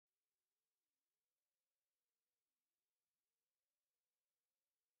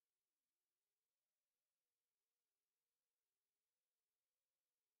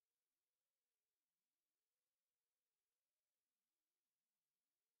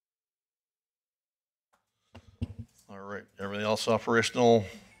All right, everything else operational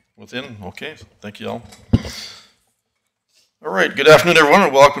within? Okay, thank you all. All right, good afternoon, everyone,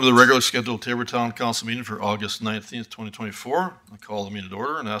 and welcome to the regularly scheduled Tabortown Council meeting for August 19th, 2024. I call the meeting to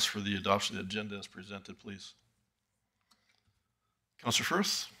order and ask for the adoption of the agenda as presented, please. Councilor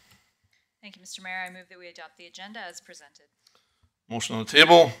Firth? Thank you, Mr. Mayor. I move that we adopt the agenda as presented. Motion on the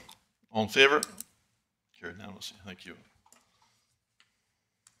table. All in favor? Carried unanimously. Thank you.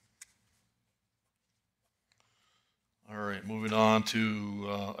 All right, moving on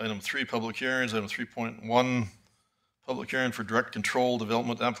to item 3, public hearings. Item 3.1, public hearing for direct control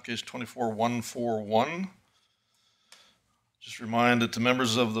development application 24141. Just remind that the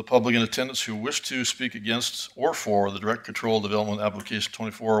members of the public in attendance who wish to speak against or for the direct control development application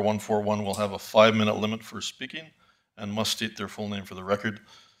 24141 will have a 5-minute limit for speaking and must state their full name for the record.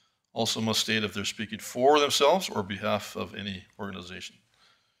 Also must state if they're speaking for themselves or behalf of any organization.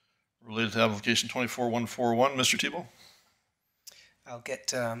 Related to application 24141, Mr. Thibault. I'll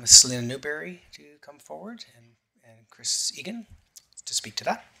get Ms. Selena Newberry to come forward and Chris Egan to speak to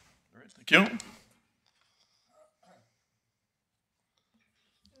that. All right, thank you.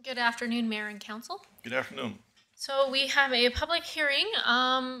 Good afternoon, Mayor and Council. Good afternoon. So we have a public hearing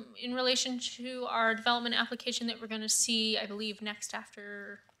in relation to our development application that we're going to see, I believe, next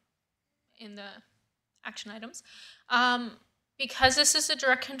after in the action items. Because this is a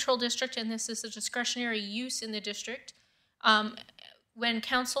direct control district and this is a discretionary use in the district, when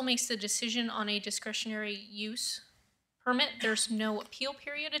council makes the decision on a discretionary use permit, there's no appeal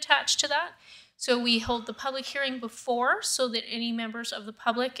period attached to that. So we hold the public hearing before so that any members of the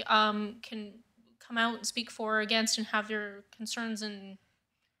public can come out and speak for or against and have their concerns and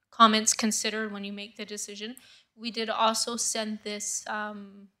comments considered when you make the decision. We did also send this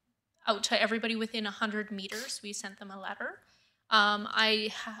out to everybody within 100 meters. We sent them a letter.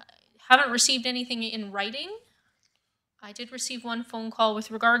 I haven't received anything in writing. I did receive one phone call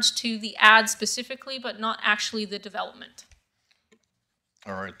with regards to the ad specifically, but not actually the development.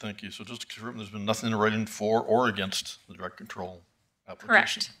 All right, thank you. So just to confirm, there's been nothing in writing for or against the direct control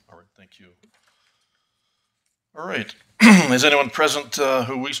application? Correct. All right, thank you. All right, is anyone present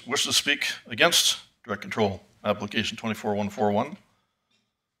who wishes to speak against direct control application 24141?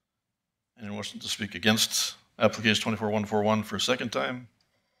 Anyone wishing to speak against application 24141 for a second time?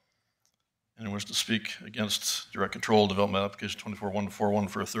 Anyone wishing to speak against direct control development application 24141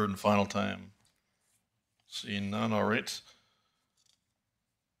 for a third and final time? Seeing none, all right.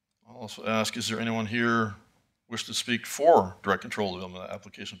 I'll also ask, is there anyone here wish to speak for direct control development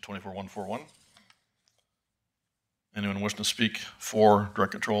application 24141? Anyone wishing to speak for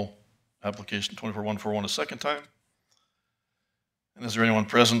direct control application 24141 a second time? And is there anyone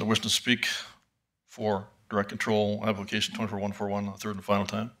present that wishes to speak for direct control application 24141 a third and final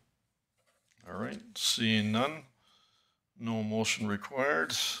time? All right, seeing none, no motion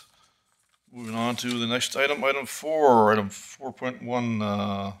required. Moving on to the next item, item 4.1,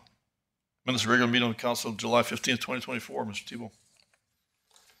 minutes of regular meeting of Council July 15th, 2024. Mr. Thibault.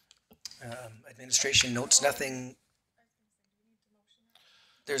 Administration notes nothing.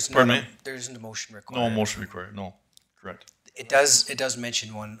 There isn't a motion required. No motion required, no, correct. It does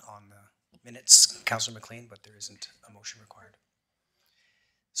mention one on the minutes, Councilor McLean, but there isn't a motion required.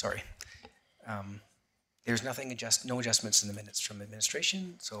 Sorry. There's no adjustments in the minutes from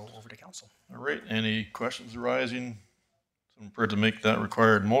administration, so over to council. All right, any questions arising? I'm prepared to make that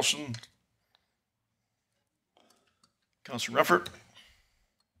required motion. Councilor Ruffert.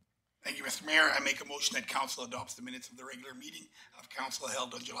 Thank you, Mr. Mayor. I make a motion that council adopts the minutes of the regular meeting of council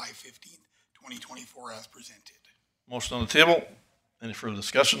held on July 15th, 2024 as presented. Motion on the table. Any further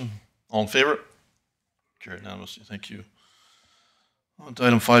discussion? All in favor? Carried unanimously. Thank you. On to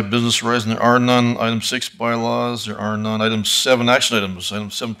item 5, business horizon, there are none. Item 6, bylaws, there are none. Item 7, action items. Item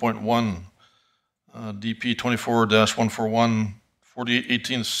 7.1, DP 24-141,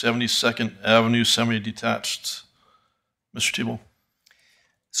 4818 72nd Avenue, semi-detached. Mr. Thibault.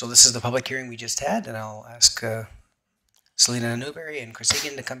 So this is the public hearing we just had, and I'll ask Selena Newberry and Chris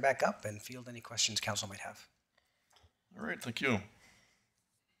Egan to come back up and field any questions council might have. All right, thank you.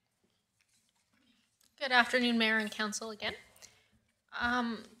 Good afternoon, Mayor and Council again.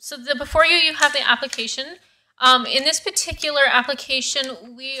 So before you have the application. In this particular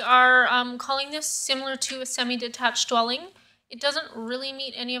application, we are calling this similar to a semi-detached dwelling. It doesn't really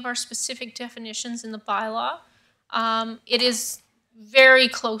meet any of our specific definitions in the bylaw. It is very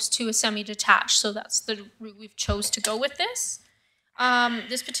close to a semi-detached, so that's the route we've chose to go with this.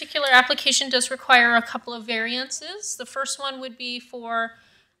 This particular application does require a couple of variances. The first one would be for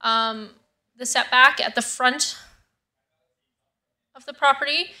the setback at the front of the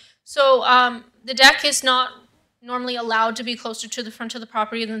property. So the deck is not normally allowed to be closer to the front of the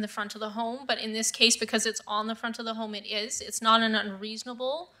property than the front of the home, but in this case, because it's on the front of the home, it is. It's not an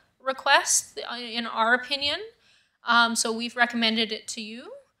unreasonable request, in our opinion. So we've recommended it to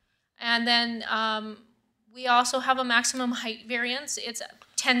you. And then we also have a maximum height variance. It's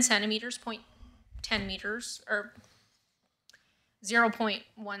 10 centimeters, 0.10 meters, or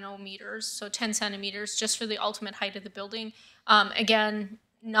 0.10 meters, so 10 centimeters, just for the ultimate height of the building. Again,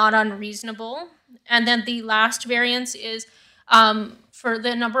 not unreasonable. And then the last variance is for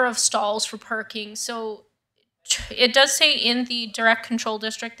the number of stalls for parking. So it does say in the direct control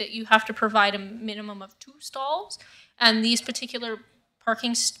district that you have to provide a minimum of 2 stalls, and these particular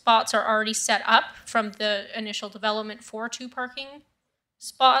parking spots are already set up from the initial development for 2 parking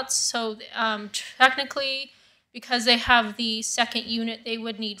spots. So technically, because they have the second unit, they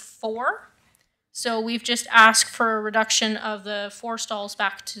would need 4. So we've just asked for a reduction of the 4 stalls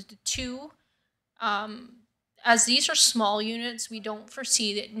back to 2. As these are small units, we don't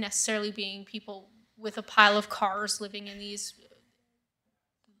foresee it necessarily being people with a pile of cars living in these.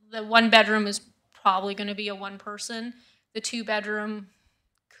 The 1 bedroom is probably going to be a 1 person. The 2 bedroom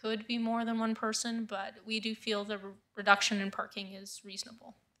could be more than 1 person, but we do feel the reduction in parking is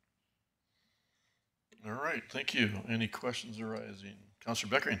reasonable. All right, thank you. Any questions arising?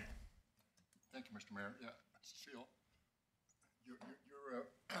 Councillor Beckering? Thank you, Mr. Mayor. Yeah, Cecile, you're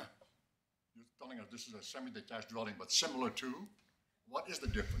telling us this is a semi-detached dwelling, but similar to, what is the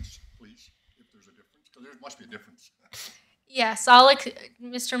difference, please, if there's a difference? Because there must be a difference. Yes,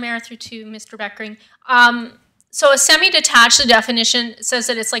 Mr. Mayor, through to Mr. Beckering. So a semi-detached, the definition says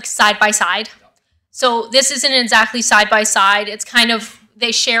that it's like side by side. Yeah. So this isn't exactly side by side. It's kind of,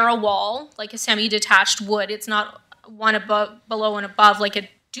 they share a wall, like a semi-detached would. It's not one above, below and above like a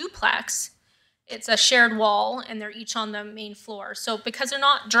duplex. It's a shared wall, and they're each on the main floor. So because they're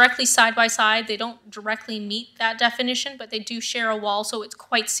not directly side by side, they don't directly meet that definition, but they do share a wall, so it's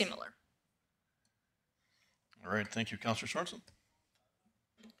quite similar. All right, thank you. Councillor Sorensen?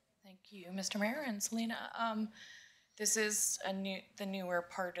 Thank you, Mr. Mayor and Selena. This is the newer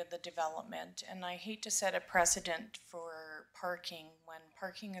part of the development, and I hate to set a precedent for parking when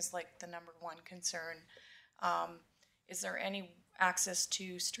parking is like the #1 concern. Is there any access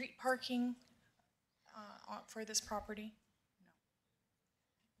to street parking for this property?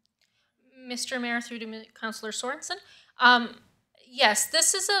 No. Mr. Mayor, through to Councillor Sorensen. Yes,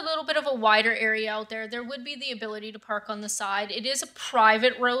 this is a little bit of a wider area out there. There would be the ability to park on the side. It is a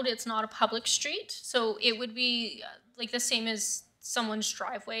private road. It's not a public street. So it would be like the same as someone's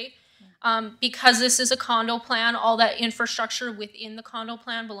driveway. Because this is a condo plan, all that infrastructure within the condo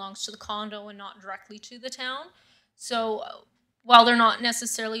plan belongs to the condo and not directly to the town. So while they're not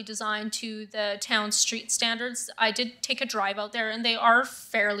necessarily designed to the town's street standards, I did take a drive out there, and they are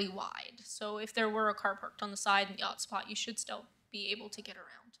fairly wide. So if there were a car parked on the side in the odd spot, you should still be able to get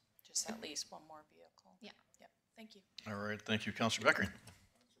around. Just at least one more vehicle. Yeah. Yeah, thank you. All right, thank you. Councillor Beckering?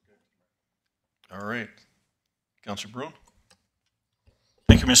 All right. Councillor Bruin?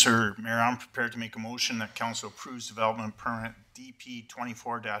 Thank you, Mr. Mayor. I'm prepared to make a motion that council approves development permit DP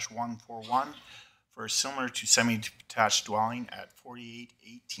 24-141 for similar to semi-detached dwelling at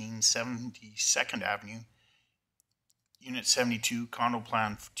 4818 72nd Avenue, Unit 72, Condo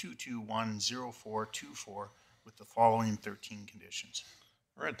Plan 2210424, with the following 13 conditions.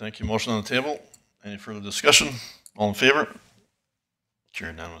 All right, thank you. Motion on the table. Any further discussion? All in favor?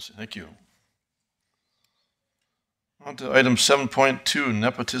 Carried unanimously. Thank you. On to item 7.2,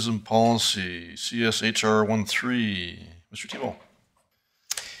 nepotism policy, CSHR 13. Mr. Tebow?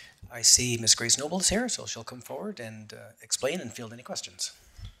 I see Ms. Grace Noble is here, so she'll come forward and explain and field any questions.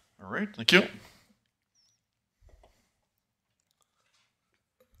 All right, thank you.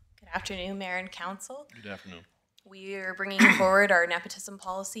 Good afternoon, Mayor and Council. Good afternoon. We are bringing forward our nepotism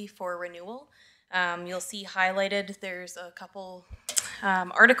policy for renewal. You'll see highlighted there's a couple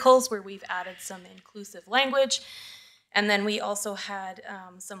articles where we've added some inclusive language, and then we also had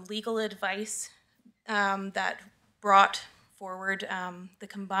some legal advice that brought forward the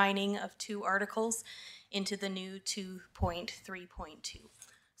combining of 2 articles into the new 2.3.2.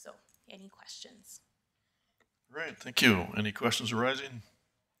 So, any questions? All right, thank you. Any questions arising?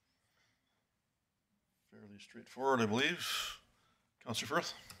 Fairly straightforward, I believe. Councillor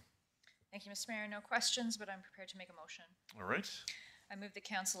Firth? Thank you, Mr. Mayor. No questions, but I'm prepared to make a motion. All right. I move the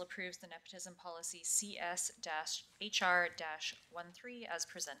council approves the nepotism policy CS-HR-13 as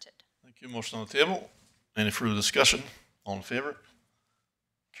presented. Thank you. Motion on the table. Any further discussion? All in favor?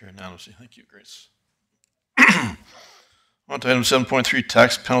 Carried unanimously. Thank you, Grace. On to item 7.3,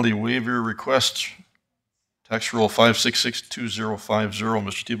 tax penalty waiver request. Tax roll 5662050.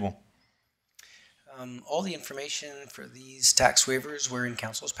 Mr. Tebow. All the information for these tax waivers were in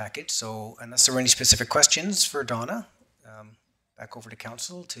council's package, so unless there were any specific questions for Donna, back over to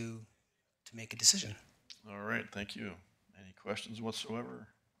council to make a decision. All right, thank you. Any questions whatsoever?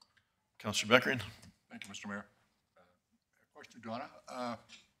 Councillor Beckering? Thank you, Mr. Mayor. Question to Donna.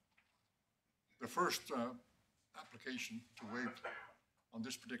 The first application to waive on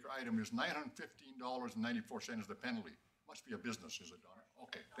this particular item is $915.94 is the penalty. Must be a business, is it, Donna?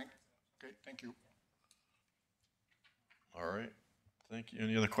 Okay, thank you. All right, thank you.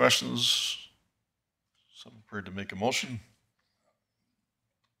 Any other questions? Someone prepared to make a motion?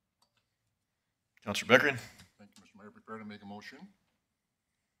 Councillor Beckering? Thank you, Mr. Mayor. Prepare to make a motion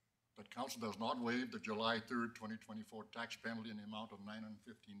that council does not waive the July 3rd, 2024 tax penalty in the amount of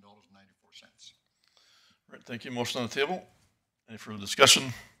 $915.94. All right, thank you. Motion on the table. Any further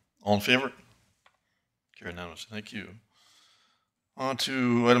discussion? All in favor? Carried unanimously. Thank you. On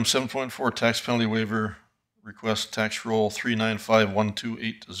to item 7.4, tax penalty waiver request, tax roll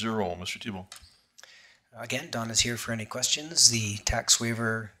 3951280. Mr. Tebow. Again, Donna's here for any questions. The tax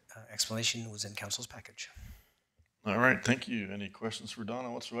waiver explanation was in council's package. All right, thank you. Any questions for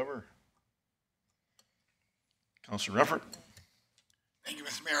Donna whatsoever? Councillor Ruffert. Thank you,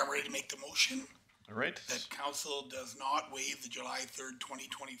 Mr. Mayor. I'm ready to make the motion All right. that council does not waive the July 3rd,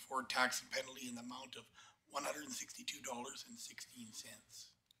 2024 tax and penalty in the amount of $162.16.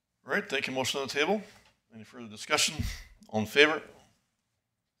 All right, thank you. Motion on the table. Any further discussion? All in favor?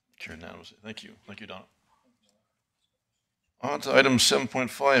 Carried unanimously. Thank you. Thank you, Donna. On to item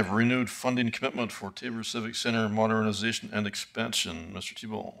 7.5, renewed funding commitment for Tabor Civic Center modernization and expansion. Mr.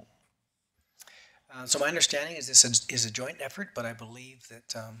 Tebow. So my understanding is this is a joint effort, but I believe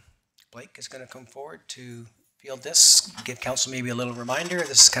that Blake is going to come forward to field this, give council maybe a little reminder.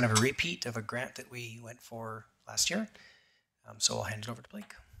 This is kind of a repeat of a grant that we went for last year. So I'll hand it over to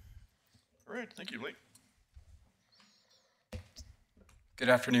Blake. All right, thank you, Blake. Good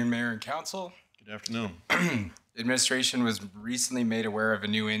afternoon, Mayor and Council. Good afternoon. Administration was recently made aware of a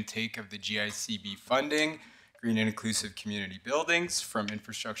new intake of the GICB funding, Green and Inclusive Community Buildings, from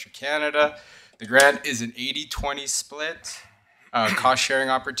Infrastructure Canada. The grant is an 80-20 split, cost-sharing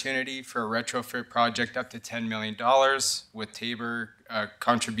opportunity for a retrofit project up to $10 million, with Tabor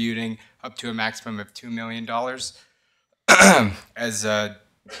contributing up to a maximum of $2 million. As the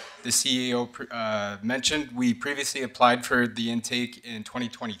CEO mentioned, we previously applied for the intake in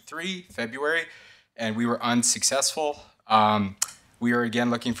 2023, February, and we were unsuccessful. We are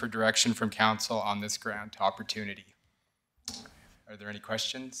again looking for direction from council on this grant opportunity. Are there any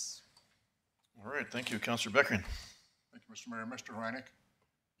questions? All right, thank you. Councillor Beckering. Thank you, Mr. Mayor. Mr. Reineck,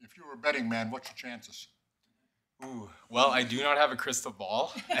 if you were a betting man, what's your chances? Ooh, well, I do not have a crystal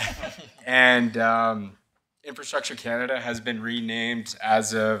ball. And Infrastructure Canada has been renamed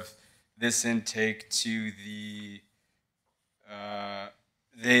as of this intake to the,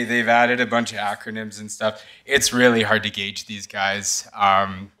 they've added a bunch of acronyms and stuff. It's really hard to gauge these guys.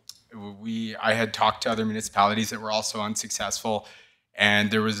 I had talked to other municipalities that were also unsuccessful,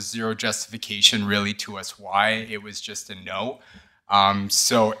 and there was zero justification really to us why. It was just a no.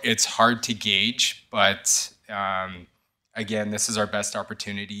 So it's hard to gauge, but again, this is our best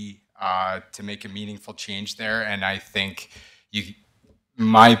opportunity to make a meaningful change there. And I think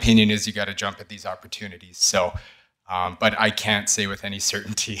my opinion is you got to jump at these opportunities. So, but I can't say with any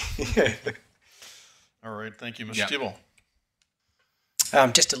certainty. All right, thank you, Mr. Yeah. Tebow.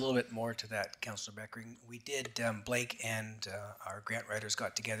 Just a little bit more to that, Councillor Beckering. We did, Blake and our grant writers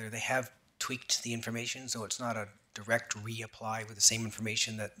got together. They have tweaked the information, so it's not a direct reapply with the same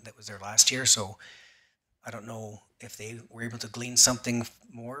information that was there last year. So I don't know if they were able to glean something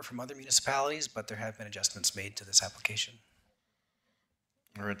more from other municipalities, but there have been adjustments made to this application.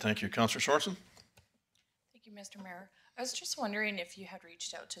 All right, thank you. Councillor Sorensen? Thank you, Mr. Mayor. I was just wondering if you had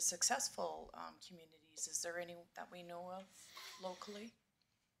reached out to successful communities. Is there any that we know of locally?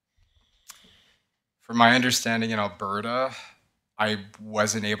 From my understanding in Alberta, I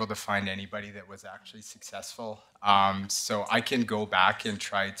wasn't able to find anybody that was actually successful. So I can go back and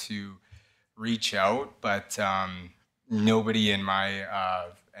try to reach out, but nobody in my,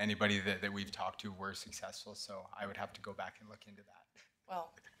 anybody that we've talked to were successful. So I would have to go back and look into that.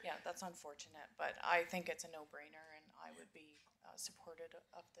 Well, yeah, that's unfortunate, but I think it's a no-brainer, and I would be supportive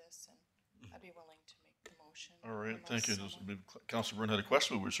of this, and I'd be willing to make the motion. All right, thank you. unless Councillor Brun had a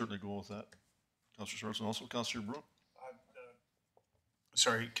question, but we'll certainly go with that. Councillor Sorensen also. Councillor Brun?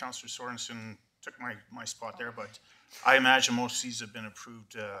 Sorry, Councillor Sorensen took my spot there, but I imagine most of these have been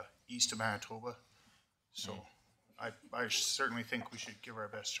approved east of Manitoba. So I certainly think we should give our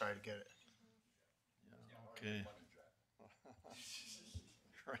best try to get it. Okay.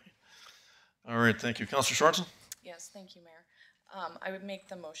 Right. All right, thank you. Counselor Sorensen? Yes, thank you, Mayor. I would make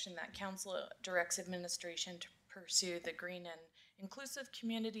the motion that council directs administration to pursue the Green and Inclusive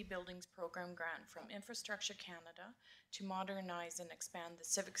Community Buildings Program grant from Infrastructure Canada to modernize and expand the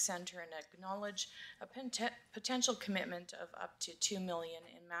Civic Center and acknowledge a potential commitment of up to $2 million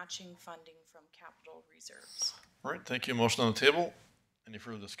in matching funding from capital reserves. All right, thank you. Motion on the table. Any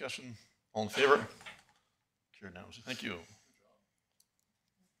further discussion? All in favor? Carried unanimously. Thank you.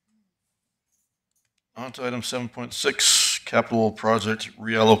 On to item 7.6, capital project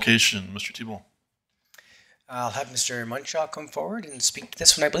reallocation. Mr. Tebow. I'll have Mr. Munshaw come forward and speak to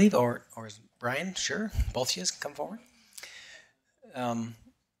this one, I believe, or is Brian? Sure, both of you can come forward.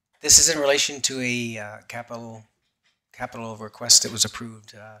 This is in relation to a capital request that was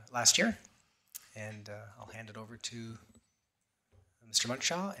approved last year, and I'll hand it over to Mr.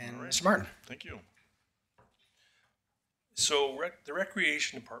 Munshaw and Mr. Martin. Thank you. So the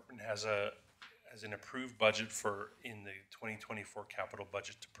Recreation Department has an approved budget in the 2024 capital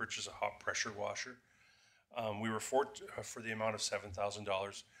budget to purchase a hot pressure washer. We were for the amount of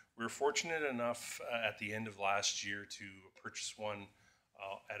 $7,000. We were fortunate enough at the end of last year to purchase one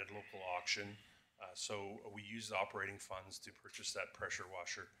at a local auction. So we used the operating funds to purchase that pressure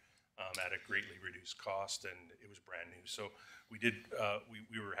washer at a greatly reduced cost, and it was brand new. So we did.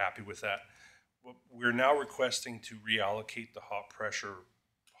 We were happy with that. We're now requesting to reallocate the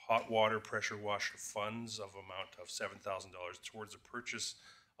hot water pressure washer funds of amount of $7,000 towards the purchase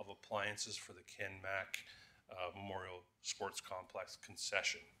of appliances for the Ken Mack Memorial Sports Complex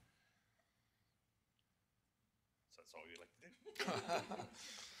concession. So that's all you'd like to do.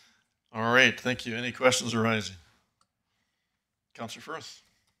 All right, thank you. Any questions arising? Councillor Firth?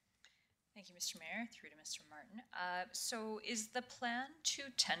 Thank you, Mr. Mayor, through to Mr. Martin. So is the plan to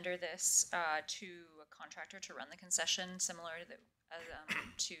tender this to a contractor to run the concession similar to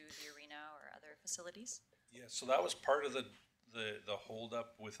to the arena or other facilities? Yeah, so that was part of the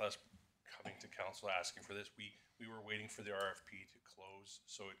holdup with us coming to council asking for this. We were waiting for the RFP to close,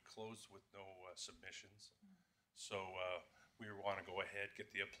 so it closed with no submissions. So we want to go ahead,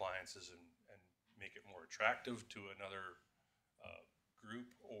 get the appliances and make it more attractive to another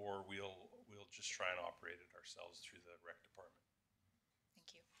group, or we'll just try and operate it ourselves through the rec department.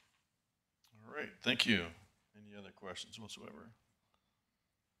 Thank you. All right, thank you. Any other questions whatsoever?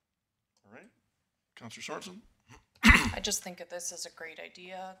 All right, Councillor Sorensen? I just think that this is a great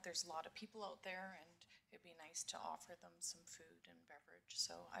idea. There's a lot of people out there, and it'd be nice to offer them some food and beverage.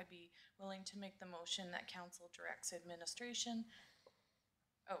 So I'd be willing to make the motion that council directs administration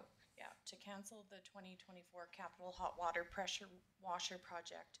to cancel the 2024 capital hot water pressure washer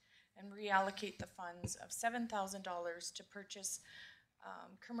project and reallocate the funds of $7,000 to purchase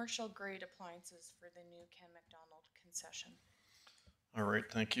commercial grade appliances for the new Ken McDonald concession. All right,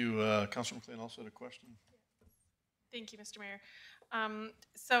 thank you. Councillor McLean also had a question. Thank you, Mr. Mayor.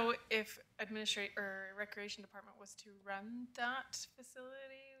 So if Recreation Department was to run that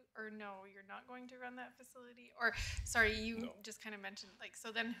facility, or no, you're not going to run that facility? Or, sorry, you just kind of mentioned, like,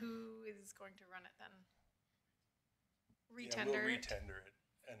 so then who is going to run it then? Retender we'll retender it,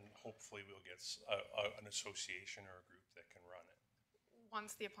 and hopefully we'll get an association or a group that can run it.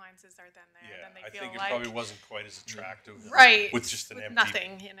 Once the appliances are then there, Yeah, then they I feel think like... it probably wasn't quite as attractive. Right. With just an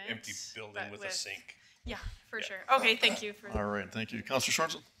nothing in it, empty building with a sink. Yeah, for sure. Okay, thank you. All right, thank you. Councillor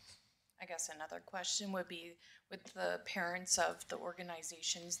Sorensen? I guess another question would be with the parents of the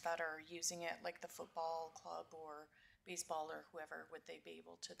organizations that are using it, like the football club or baseball or whoever, would they be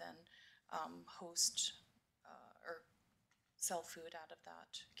able to then host or sell food out of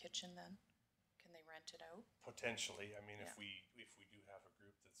that kitchen then? Can they rent it out? Potentially. I mean, Yeah. if we do have a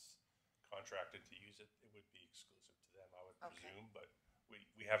group that's contracted to use it, it would be exclusive to them, I would presume, but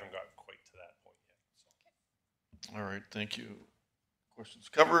we haven't got quite to that point yet. So. All right, thank you. Questions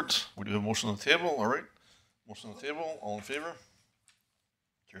covered. We do have a motion on the table. All right. Motion on the table. All in favor?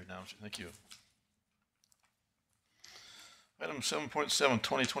 Carried now. Thank you. Item 7.7,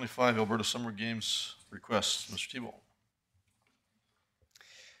 2025 Alberta Summer Games requests. Mr. Tebow.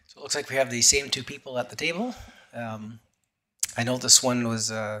 So it looks like we have the same two people at the table. I know this one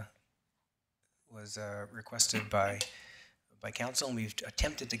was requested by council, and we've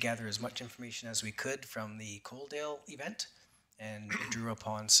attempted to gather as much information as we could from the Coaldale event, and drew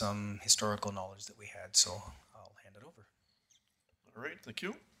upon some historical knowledge that we had. So I'll hand it over. All right, thank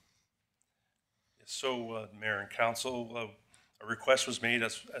you. So, Mayor and Council, a request was made,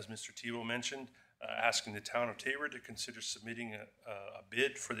 as Mr. Tebow mentioned, asking the town of Taber to consider submitting a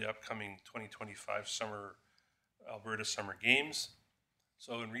bid for the upcoming 2025 Alberta Summer Games.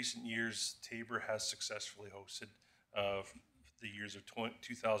 So in recent years, Taber has successfully hosted the years of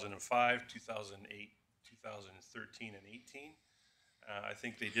 2005, 2008, 2013, and 18. I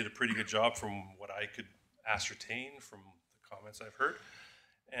think they did a pretty good job from what I could ascertain from the comments I've heard.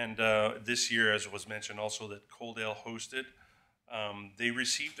 And this year, as was mentioned also, that Coaldale hosted, they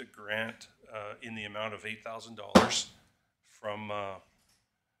received a grant in the amount of $8,000 from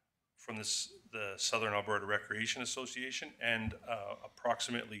the Southern Alberta Recreation Association, and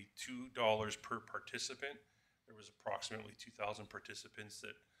approximately $2 per participant. There was approximately 2,000 participants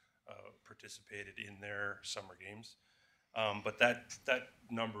that participated in their summer games. But that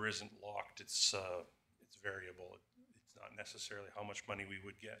number isn't locked. It's variable. It's not necessarily how much money we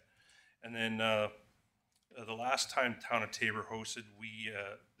would get. And then the last time Town of Taber hosted,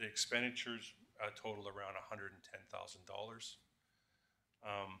 the expenditures totaled around $110,000.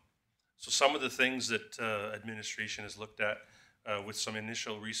 So some of the things that administration has looked at with some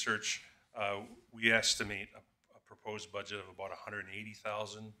initial research, we estimate a proposed budget of about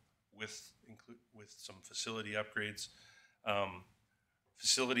 $180,000 with some facility upgrades.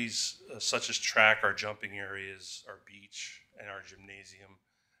 Facilities such as track, our jumping areas, our beach, and our gymnasium,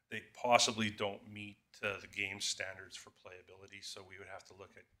 they possibly don't meet the game standards for playability, so we would have to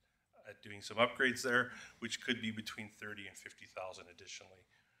look at doing some upgrades there, which could be between $30,000 and $50,000 additionally.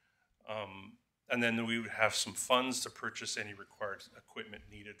 And then we would have some funds to purchase any required equipment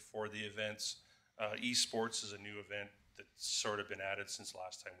needed for the events. Esports is a new event that's sort of been added since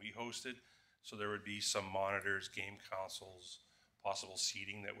last time we hosted. So there would be some monitors, game consoles, possible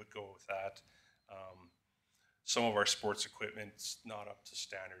seating that would go with that. Some of our sports equipment's not up to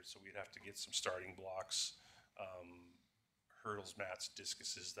standard, so we'd have to get some starting blocks, hurdles, mats,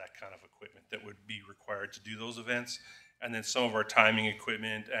 discuses, that kind of equipment that would be required to do those events. And then some of our timing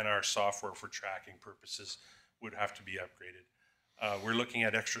equipment and our software for tracking purposes would have to be upgraded. We're looking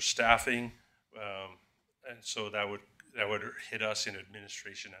at extra staffing, and so that would hit us in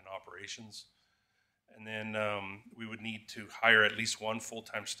administration and operations. And then we would need to hire at least one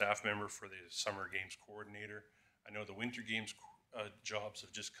full-time staff member for the summer games coordinator. I know the winter games jobs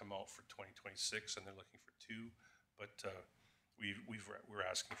have just come out for 2026, and they're looking for 2, but we're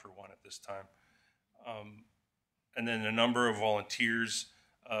asking for 1 at this time. And then a number of volunteers.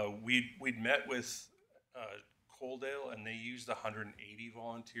 We'd met with Coaldale, and they used 180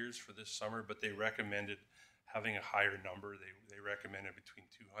 volunteers for this summer, but they recommended having a higher number. They recommended between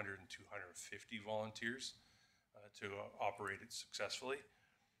 200 and 250 volunteers to operate it successfully.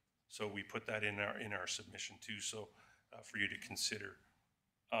 So we put that in our submission too, so for you to consider.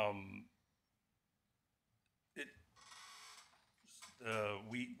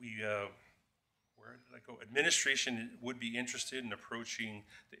 Where did I go? Administration would be interested in approaching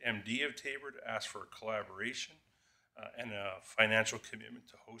the MD of Taber to ask for a collaboration and a financial commitment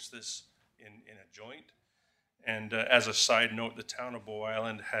to host this in a joint. And as a side note, the town of Bow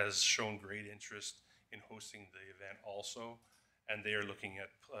Island has shown great interest in hosting the event also, and they are looking at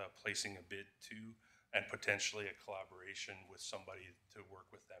placing a bid too, and potentially a collaboration with somebody to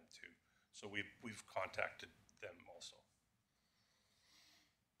work with them too. So we've contacted them also.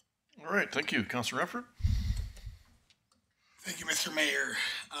 All right, thank you. Councilor Renford? Thank you, Mr. Mayor.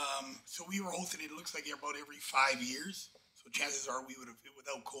 So we were hosting it looks like about every 5 years. So chances are we would have,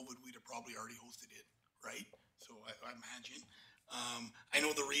 without COVID, we'd have probably already hosted it, right? So I imagine. I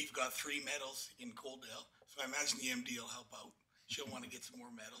know the Reeve got 3 medals in Coaldale, so I imagine the MD will help out. She'll want to get some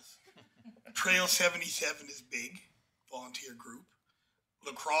more medals. Trail 77 is big, volunteer group.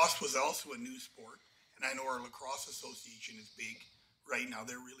 Lacrosse was also a new sport, and I know our lacrosse association is big right now.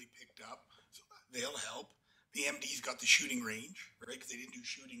 They're really picked up, so they'll help. The MD's got the shooting range, right? Because they didn't do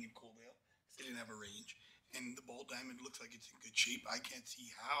shooting in Coaldale. They didn't have a range. And the ball diamond looks like it's in good shape. I can't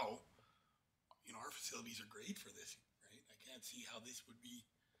see how, our facilities are great for this, right? I can't see how this would be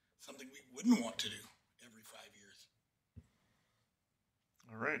something we wouldn't want to do every 5 years.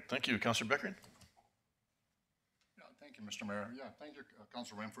 All right, thank you. Councilor Beckering? Yeah, thank you, Mr. Mayor. Yeah, thank you,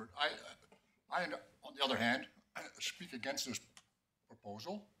 Councilor Renford. I, on the other hand, speak against this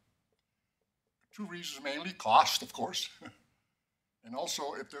proposal. 2 reasons mainly: cost, of course, and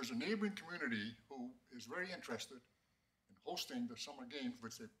also if there's a neighboring community who is very interested in hosting the summer games,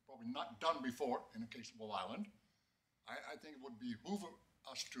 which they've probably not done before in the case of Bow Island, I think it would behoove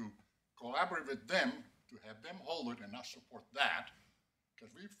us to collaborate with them to have them hold it and not support that,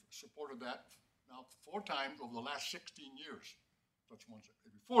 because we've supported that now 4 times over the last 16 years. That's once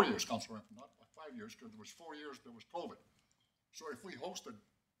every 4 years, Councilor Renford, not 5 years, because there was 4 years there was COVID. So if we hosted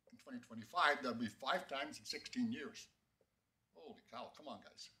in 2025, that'll be 5 times in 16 years. Holy cow, come on,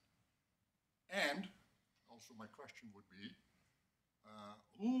 guys. And also my question would be,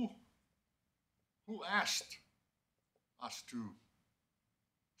 who asked us to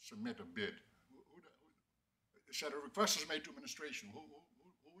submit a bid? It said a request is made to administration.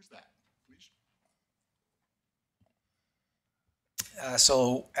 Who is that, please?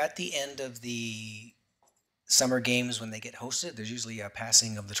 So at the end of the summer games, when they get hosted, there's usually a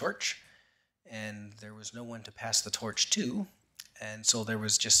passing of the torch, and there was no one to pass the torch to. And so there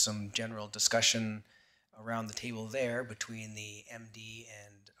was just some general discussion around the table there between the MD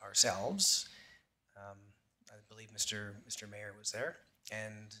and ourselves. I believe Mr. Mayor was there,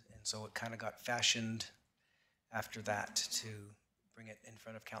 and so it kind of got fashioned after that to bring it in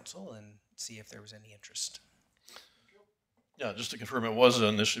front of council and see if there was any interest. Yeah, just to confirm, it was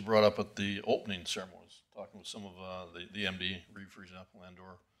initially brought up at the opening ceremonies, talking with some of the MD, Reeve, for example, and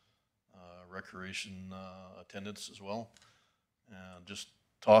or recreation attendants as well. And just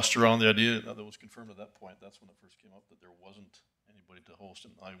tossed around the idea that was confirmed at that point. That's when it first came up, that there wasn't anybody to host.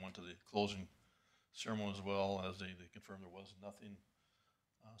 And I went to the closing ceremony as well, as they confirmed there was nothing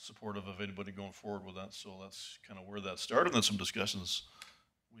supportive of anybody going forward with that. So that's kind of where that started. And then some discussions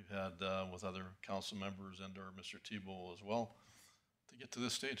we've had with other council members and or Mr. Thibault as well to get to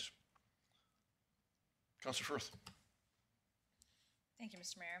this stage. Councillor Firth. Thank you,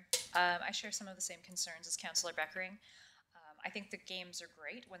 Mr. Mayor. I share some of the same concerns as Councillor Beckering. I think the games are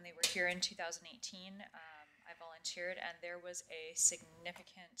great. When they were here in 2018, I volunteered, and there was a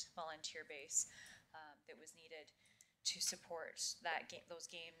significant volunteer base that was needed to support those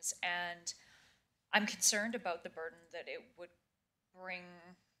games. And I'm concerned about the burden that it would bring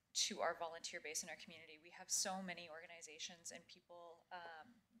to our volunteer base in our community. We have so many organizations and people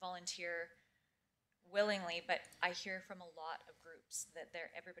volunteer willingly, but I hear from a lot of groups that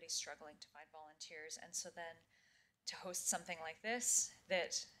everybody's struggling to find volunteers. And so then to host something like this,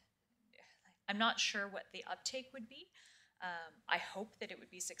 that I'm not sure what the uptake would be. I hope that it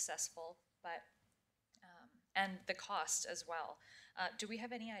would be successful, but and the cost as well. Do we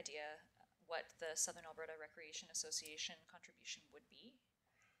have any idea what the Southern Alberta Recreation Association contribution would be?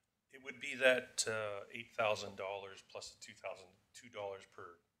 It would be that $8,000 plus $2,002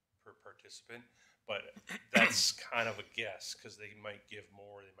 per participant, but that's kind of a guess because they might give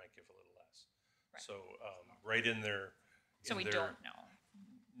more, they might give a little less. Right. So right in there. So we don't know.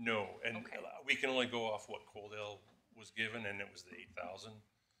 No, and okay. We can only go off what Coaldale was given, and it was the 8,000.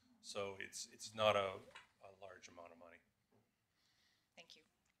 So it's not a large amount of money. Thank you.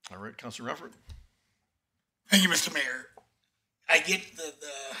 All right, Councillor Rufford. Thank you, Mr. Mayor. I get the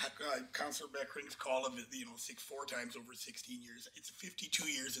Councillor Beckering's call of it, 4 times over 16 years. It's 52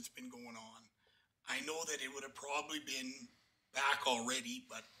 years it's been going on. I know that it would have probably been back already,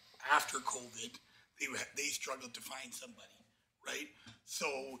 but after COVID, they struggled to find somebody, right? So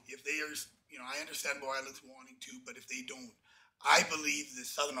if there's, I understand Blue Island's wanting to, but if they don't, I believe the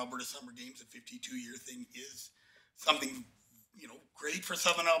Southern Alberta Summer Games, the 52-year thing, is something, great for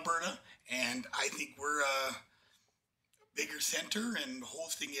Southern Alberta, and I think we're a bigger center, and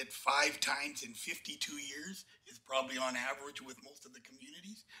hosting it 5 times in 52 years is probably on average with most of the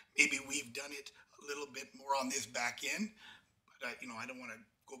communities. Maybe we've done it a little bit more on this back end, but I don't want to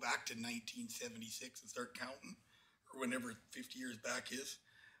go back to 1976 and start counting, or whenever 50 years back is.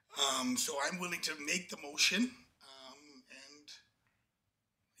 So I'm willing to make the motion, and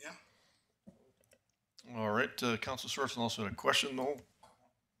yeah. All right, Councillor Sorensen also had a question, though.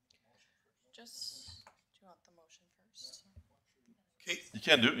 Do you want the motion first? Okay. You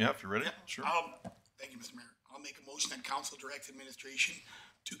can do it, yeah, if you're ready. Yeah. Sure. Thank you, Mr. Mayor. I'll make a motion that council directs administration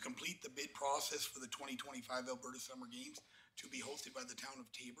to complete the bid process for the 2025 Alberta Summer Games to be hosted by the town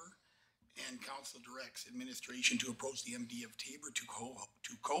of Taber, and council directs administration to approach the MD of Taber to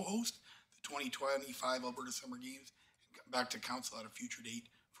co-host the 2025 Alberta Summer Games and come back to council at a future date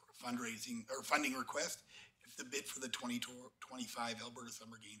for a fundraising or funding request if the bid for the 2025 Alberta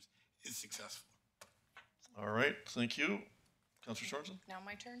Summer Games is successful. All right, thank you. Councillor Sorensen? Now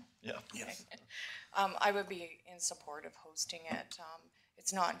my turn? Yeah. Yes. I would be in support of hosting it.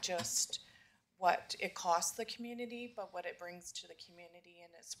 It's not just what it costs the community, but what it brings to the community,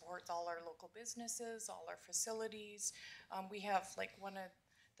 and it supports all our local businesses, all our facilities. We have one of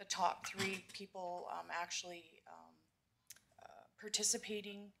the top 3 people actually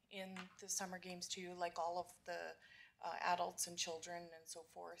participating in the summer games too, like all of the adults and children and so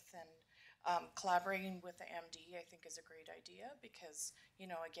forth. And collaborating with the MD, I think, is a great idea because,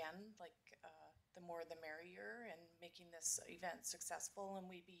 again, the more the merrier, and making this event successful, and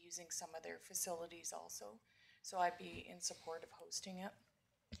we'd be using some of their facilities also. So I'd be in support of hosting it.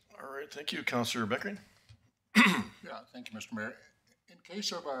 All right, thank you. Councillor Beckering? Yeah, thank you, Mr. Mayor. In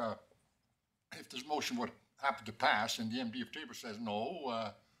case of if this motion would happen to pass and the MD of Taber says,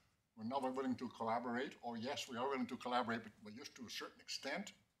 no, we're not willing to collaborate, or yes, we are willing to collaborate, but just to a certain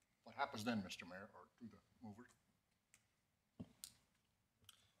extent. What happens then, Mr. Mayor, or to the mover?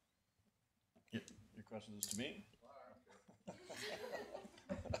 Your question is to me?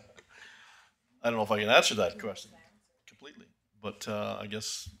 I don't know if I can answer that question completely, but I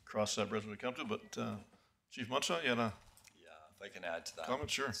guess cross that bridge when we come to. But Chief Muncha, you had a Yeah, if I can add to that. comment?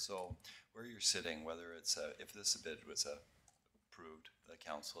 Sure. So where you're sitting, whether it's if this bid was approved by the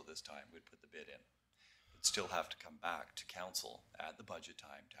council this time, we'd put the bid in. It'd still have to come back to council at the budget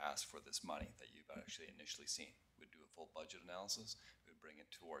time to ask for this money that you've actually initially seen. We'd do a full budget analysis. We'd bring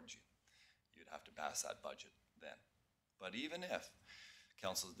it towards you. You'd have to pass that budget then. But even if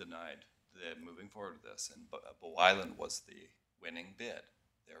council denied moving forward with this, and Bow Island was the winning bid,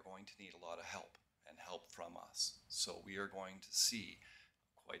 they're going to need a lot of help and help from us. So we are going to see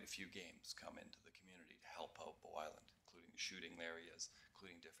quite a few games come into the community to help out Bow Island, including shooting areas,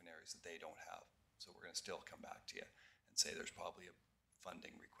 including different areas that they don't have. So we're going to still come back to you and say there's probably a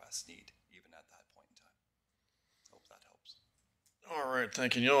funding request need even at that point in time. Hope that helps. All right,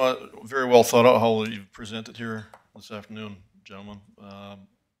 thank you. You know what? Very well thought out how you've presented here this afternoon, gentlemen.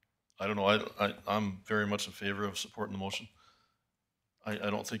 I don't know. I'm very much in favor of supporting the motion. I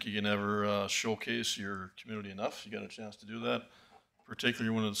don't think you can ever showcase your community enough. You got a chance to do that, particularly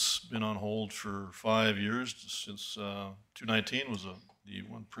when it's been on hold for 5 years since 2019 was the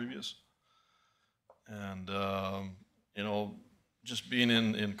one previous. And you know, just being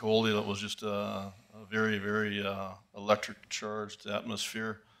in Goldie, that was just a very, very electric charged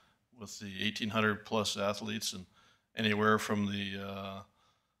atmosphere with the 1,800 plus athletes and anywhere from the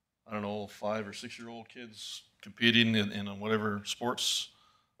I don't know, 5 or 6 year old kids competing in whatever sports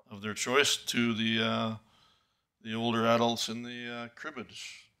of their choice to the older adults in the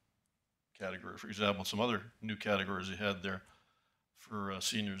cribbage category, for example, some other new categories you had there for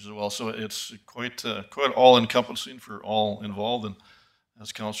seniors as well. So it's quite all encompassing for all involved, and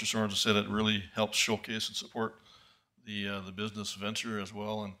as Councillor Sorensen said, it really helps showcase and support the business venture as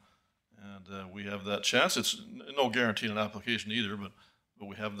well, and we have that chance. It's no guarantee in an application either, but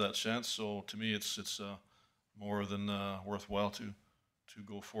we have that chance. So to me, it's more than worthwhile to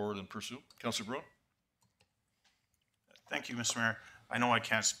go forward and pursue. Councillor Bruin. Thank you, Mr. Mayor. I know I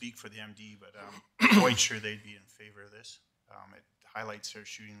can't speak for the MD, but I'm quite sure they'd be in favor of this. It highlights their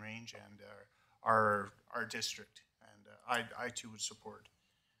shooting range and our district, and I too would support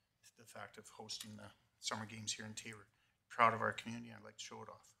the fact of hosting the summer games here in Taber. Proud of our community. I'd like to show it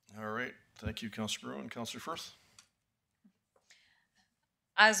off. All right, thank you, Councillor Bruin. Councillor Firth.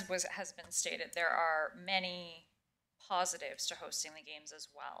 As has been stated, there are many positives to hosting the games as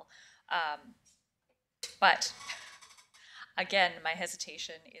well. But again, my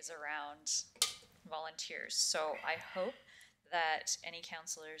hesitation is around volunteers. So I hope that any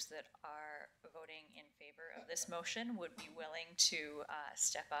councillors that are voting in favor of this motion would be willing to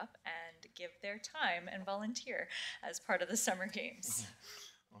step up and give their time and volunteer as part of the summer games.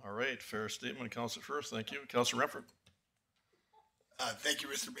 All right, fair statement, Councillor Firth. Thank you. Councillor Renford. Thank you,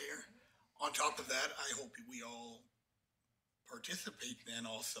 Mr. Mayor. On top of that, I hope we all participate then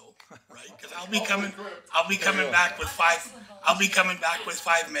also, right? Because I'll be coming back with five. I'll be coming back with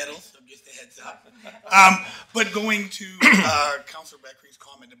 5 medals. So just a heads up. But going to Councillor Beckery's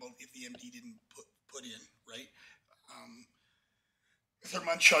comment about if the MD didn't put in, right? Mr.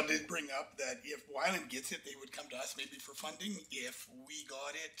 Munshaw did bring up that if Wyland gets it, they would come to us maybe for funding. If we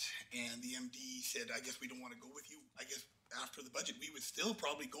got it and the MD said, I guess we don't want to go with you, I guess after the budget, we would still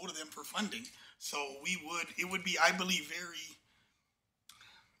probably go to them for funding. So it would be, I believe, very,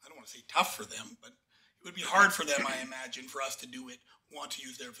 I don't want to say tough for them, but it would be hard for them, I imagine, for us to do it, want to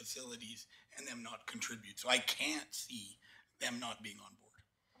use their facilities, and them not contribute. So I can't see them not being on board.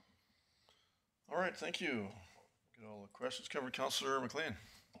 All right, thank you. Get all the questions covered. Councillor McLean.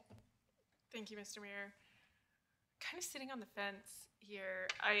 Thank you, Mr. Mayor. Kind of sitting on the fence here.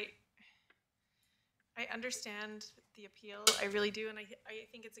 I understand the appeal. I really do, and I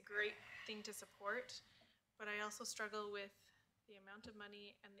think it's a great thing to support. But I also struggle with the amount of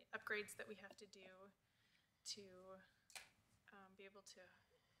money and the upgrades that we have to do to be able to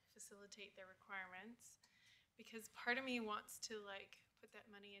facilitate their requirements. Because part of me wants to put that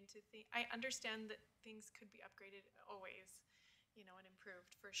money into things. I understand that things could be upgraded always, and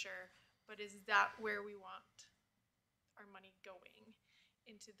improved for sure. But is that where we want our money going?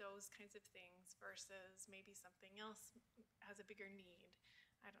 Into those kinds of things versus maybe something else has a bigger need.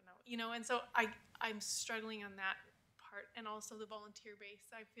 I don't know, and so I'm struggling on that part, and also the volunteer base.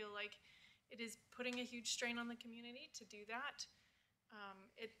 I feel like it is putting a huge strain on the community to do that.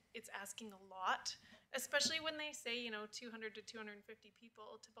 It's asking a lot, especially when they say, you know, 200 to 250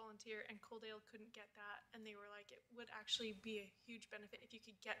 people to volunteer, and Coaldale couldn't get that, and they were like, it would actually be a huge benefit if you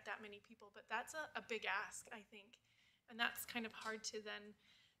could get that many people, but that's a big ask, I think, and that's kind of hard to then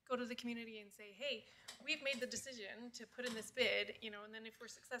go to the community and say, hey, we've made the decision to put in this bid, you know, and then if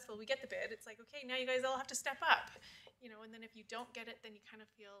we're successful, we get the bid. It's like, okay, now you guys all have to step up, you know, and then if you don't get it, then you kind of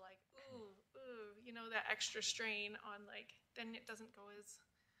feel like, ooh, you know, that extra strain on, like, then it doesn't go as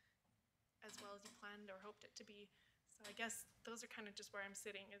well as you planned or hoped it to be. So I guess those are kind of just where I'm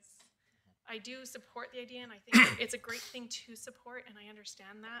sitting. Is I do support the idea, and I think it's a great thing to support, and I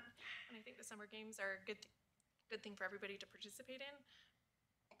understand that. And I think the summer games are a good thing for everybody to participate in.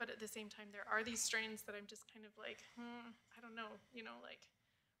 But at the same time, there are these strains that I'm just kind of like, I don't know, you know, like,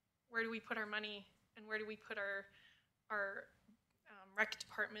 where do we put our money, and where do we put our rec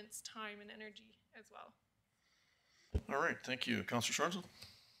department's time and energy as well? All right, thank you. Councillor Sorensen?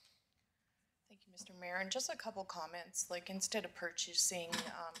 Thank you, Mr. Mayor. And just a couple comments, like instead of purchasing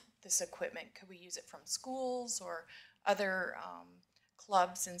this equipment, could we use it from schools or other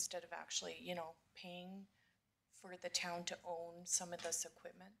clubs instead of actually, you know, paying for the town to own some of this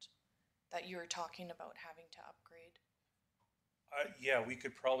equipment that you were talking about having to upgrade? Yeah, we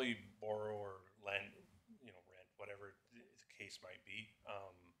could probably borrow or lend, you know, rent, whatever the case might be.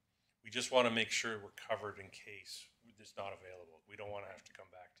 We just want to make sure we're covered in case it's not available. We don't want to have to come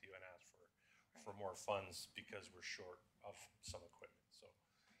back to you and ask for more funds because we're short of some equipment. So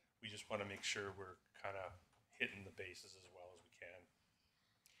we just want to make sure we're kind of hitting the bases as well as we can.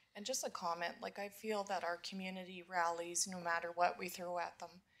 And just a comment, like I feel that our community rallies no matter what we throw at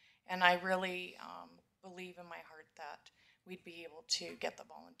them. And I really believe in my heart that we'd be able to get the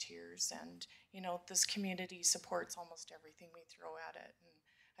volunteers, and you know, this community supports almost everything we throw at it, and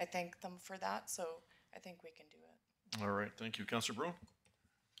I thank them for that, so I think we can do it. All right, thank you. Councillor Bruin?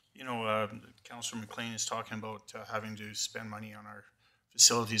 You know, Councillor McLean is talking about having to spend money on our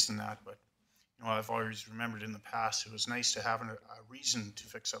facilities and that, but you know, I've always remembered in the past it was nice to have a reason to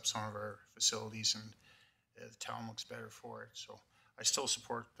fix up some of our facilities, and the town looks better for it. So I still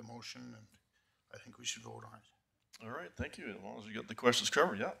support the motion, and I think we should vote on it. All right, thank you. As long as we got the questions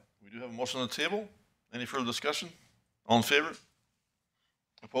covered, yeah. We do have a motion on the table. Any further discussion? All in favor?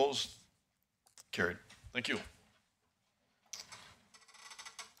 Opposed? Carried. Thank you.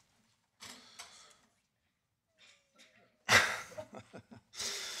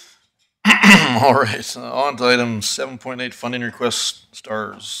 All right, on to item 7.8, funding request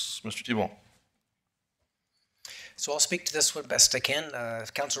stars. Mr. Thibault. So I'll speak to this one best I can.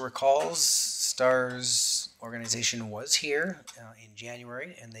 If council recalls, STARS organization was here in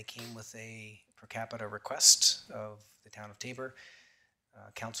January, and they came with a per capita request of the town of Taber.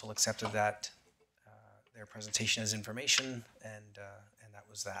 Council accepted that, their presentation as information, and that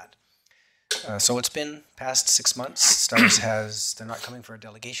was that. So it's been past 6 months. STARS they're not coming for a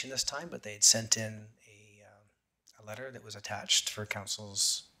delegation this time, but they had sent in a letter that was attached for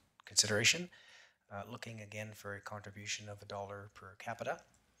council's consideration, looking again for a contribution of $1 per capita.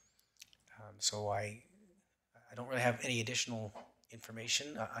 So I don't really have any additional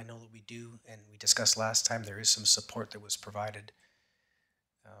information. I know that we do, and we discussed last time, there is some support that was provided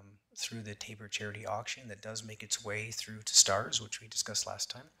through the Taber charity auction that does make its way through to STARS, which we discussed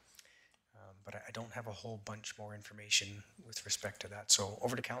last time. But I don't have a whole bunch more information with respect to that. So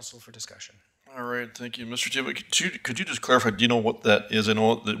over to council for discussion. All right, thank you. Mr. Thibault, could you just clarify, do you know what that is? I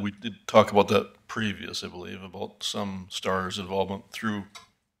know that we did talk about that previous, I believe, about some STARS involvement through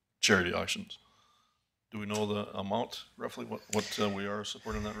charity auctions. Do we know the amount, roughly, what we are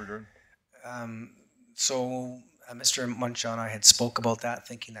supporting in that regard? So Mr. Munch and I had spoke about that,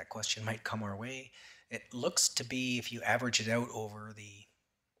 thinking that question might come our way. It looks to be, if you average it out over the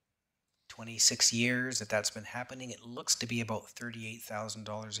 26 years that's been happening, it looks to be about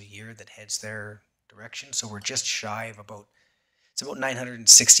 $38,000 a year that heads their direction. So we're just shy of about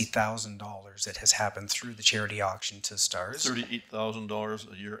 $960,000 that has happened through the charity auction to STARS.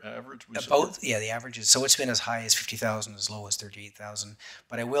 $38,000 a year average? Yeah, the average is, so it's been as high as 50,000, as low as 38,000.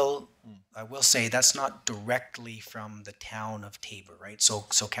 But I will say that's not directly from the town of Taber, right? So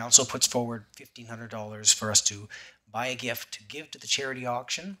council puts forward $1,500 for us to buy a gift to give to the charity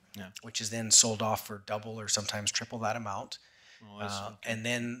auction, which is then sold off for double or sometimes triple that amount. And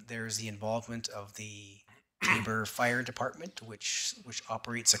then there's the involvement of the Taber Fire Department, which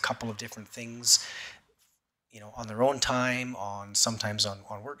operates a couple of different things, you know, on their own time, sometimes on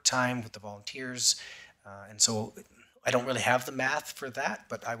work time with the volunteers. And so I don't really have the math for that,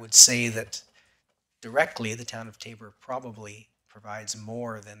 but I would say that directly the town of Taber probably provides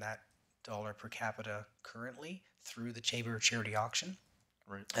more than that $1 per capita currently through the Chamber charity auction.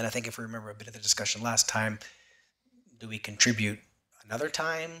 Right. And I think if we remember a bit of the discussion last time, do we contribute another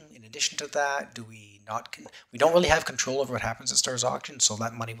time in addition to that? Do we not? We don't really have control over what happens at Stars Auction, so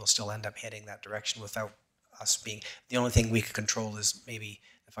that money will still end up heading that direction without us being. The only thing we could control is maybe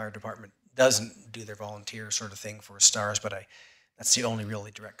the fire department doesn't do their volunteer sort of thing for Stars, but that's the only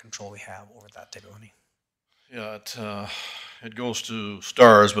really direct control we have over that type of money. Yeah, it goes to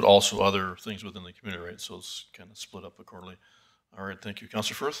Stars, but also other things within the community, right? So it's kind of split up accordingly. All right, thank you.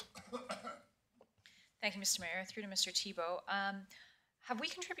 Councillor Firth? Thank you, Mr. Mayor. Through to Mr. Tebow. Have we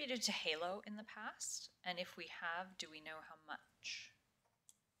contributed to Halo in the past? And if we have, do we know how much?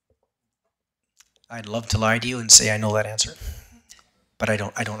 I'd love to lie to you and say I know that answer, but I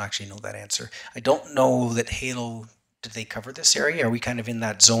don't actually know that answer. I don't know that Halo, did they cover this area? Are we kind of in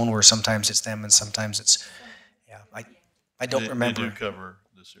that zone where sometimes it's them and sometimes it's, yeah, I don't remember. They do cover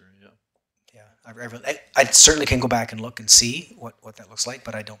this area, yeah. Yeah, I certainly can go back and look and see what that looks like,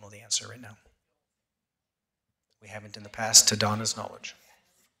 but I don't know the answer right now. We haven't in the past, to Donna's knowledge.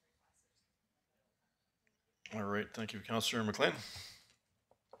 All right, thank you. Councillor McLean?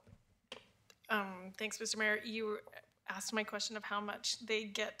 Thanks, Mr. Mayor. You asked my question of how much they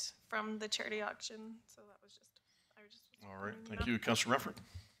get from the charity auction, so that was just, I was just. All right, thank you. Councillor Renford?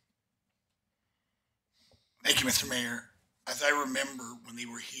 Thank you, Mr. Mayor. As I remember when they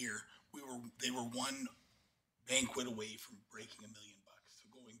were here, they were one banquet away from breaking $1 million. So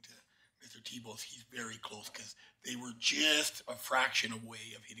going to Mr. Tebow's, he's very close because they were just a fraction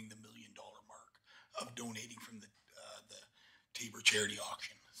away of hitting the $1 million mark of donating from the Tabor charity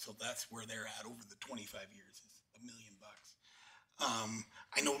auction. So that's where they're at over the 25 years is $1 million.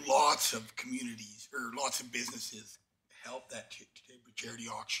 I know lots of communities or lots of businesses help that Tabor charity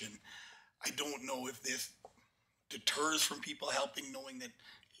auction. I don't know if this deters from people helping, knowing that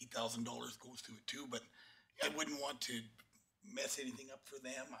 $8,000 goes to it too, but I wouldn't want to mess anything up for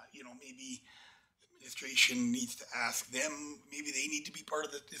them. Maybe administration needs to ask them. Maybe they need to be part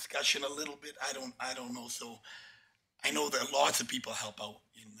of the discussion a little bit. I don't know. So I know that lots of people help out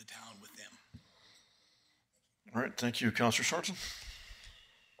in the town with them. All right, thank you. Councillor Sorensen?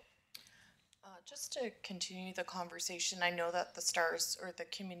 Just to continue the conversation, I know that the Stars or the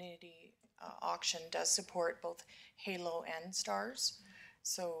community auction does support both Halo and Stars.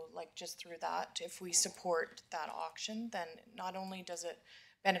 So just through that, if we support that auction, then not only does it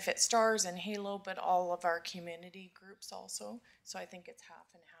benefit Stars and Halo, but all of our community groups also. So I think it's half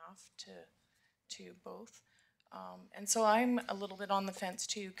and half to both. And so I'm a little bit on the fence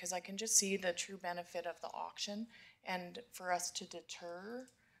too, because I can just see the true benefit of the auction. And for us to deter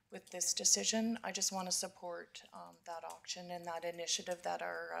with this decision, I just want to support that auction and that initiative that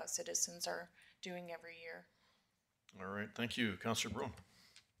our citizens are doing every year. All right, thank you. Councillor Brown?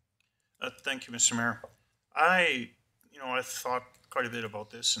 Thank you, Mr. Mayor. I thought quite a bit about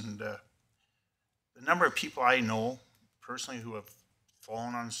this, and the number of people I know personally who have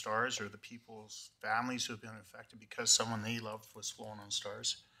fallen on Stars, or the people's families who have been affected because someone they loved was flown on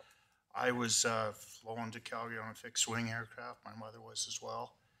Stars. I was flown to Calgary on a fixed wing aircraft. My mother was as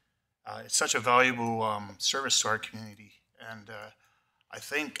well. It's such a valuable service to our community, and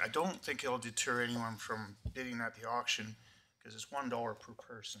I don't think it'll deter anyone from bidding at the auction, because it's $1 per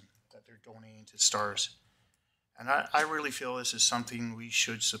person that they're donating to Stars. And I really feel this is something we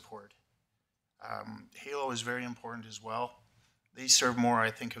should support. Halo is very important as well. They serve more,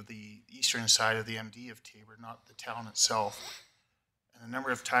 I think, of the eastern side of the MD of Tabor, not the town itself. And a number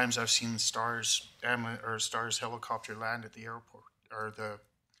of times I've seen Stars helicopter land at the airport or the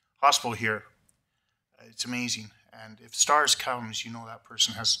hospital here. It's amazing. And if Stars comes, that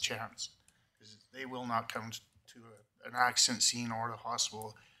person has a chance, because they will not come to an accident scene or the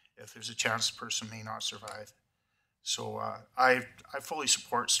hospital if there's a chance the person may not survive. So I fully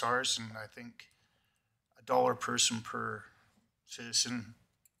support Stars, and I think $1 person per citizen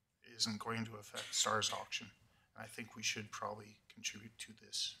isn't going to affect Stars auction. I think we should probably contribute to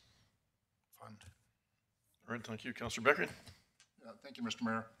this fund. All right, thank you. Councillor Becker? Yeah, thank you, Mr.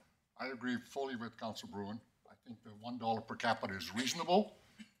 Mayor. I agree fully with Councillor Bruin. I think the $1 per capita is reasonable.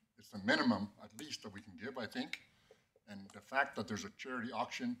 It's the minimum, at least, that we can give, I think. And the fact that there's a charity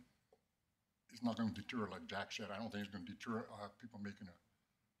auction is not going to deter, like Jack said. I don't think it's going to deter people making a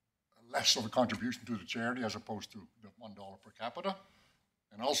less of a contribution to the charity as opposed to the $1 per capita.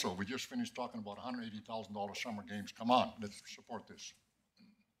 And also, we just finished talking about $180,000 summer games. Come on, let's support this.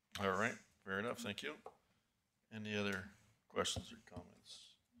 All right, fair enough. Thank you. Any other questions or comments?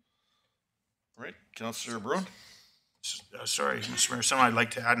 All right, Councillor Bruin? Sorry, Mr. Mayor, something I'd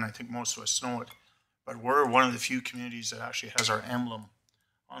like to add, and I think most of us know it, but we're one of the few communities that actually has our emblem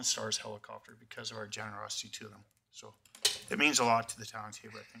on STARS helicopter because of our generosity to them. So it means a lot to the town of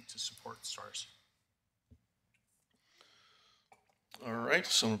Taber, I think, to support STARS. All right,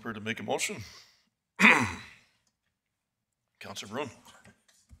 someone prepared to make a motion? Councilor Bruin.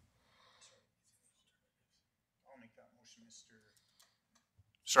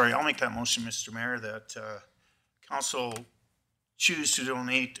 Sorry, I'll make that motion, Mr. Mayor, that council choose to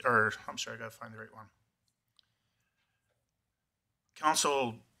donate, or I'm sorry, I gotta find the right one.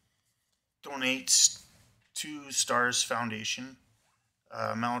 Council donates to STARS Foundation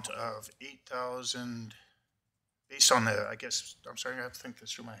amount of 8,000, based on the, I guess, I'm sorry, I have to think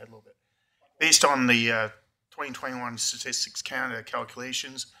this through my head a little bit. Based on the 2021 Statistics Canada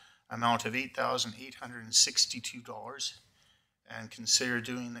calculations, amount of $8,862, and consider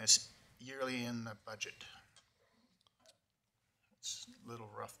doing this yearly in the budget. It's a little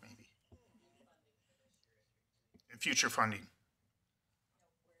rough, maybe. In future funding.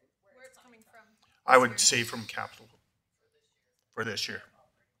 Where it's coming from? I would say from capital for this year.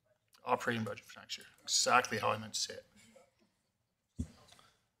 Operating budget for next year. Exactly how I meant to say it.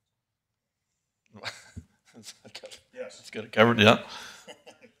 Yes. It's got it covered, yeah.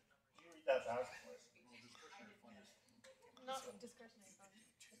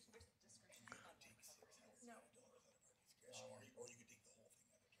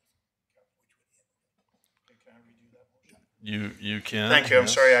 You can. Thank you. I'm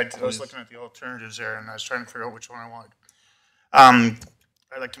yes, sorry. I was please. looking at the alternatives there and I was trying to figure out which one I wanted. I'd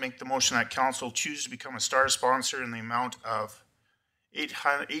like to make the motion that council choose to become a STAR sponsor in the amount of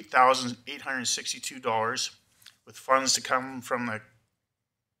 $8,862 with funds to come from the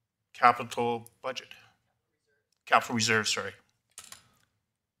capital budget. Capital reserve, sorry.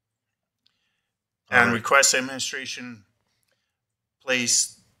 And right. request administration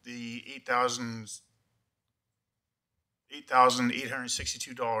place the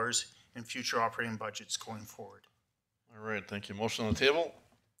 $8,862 in future operating budgets going forward. All right, thank you. Motion on the table.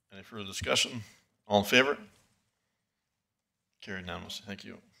 Any further discussion? All in favor? Carried unanimously. Thank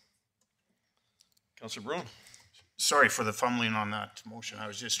you. Councilor Bruin. Sorry for the fumbling on that motion. I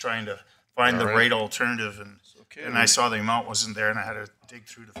was just trying to find the All right. right alternative, and Okay, and I saw the amount wasn't there, and I had to dig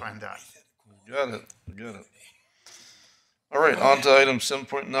through to find that. You got it. You got it. All right, on to item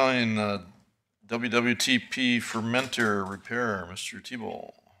 7.9, WWTP fermenter repair. Mr.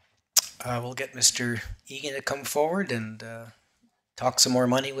 Thibault. We'll get Mr. Egan to come forward and talk some more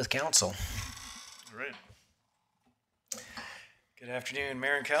money with council. All right. Good afternoon,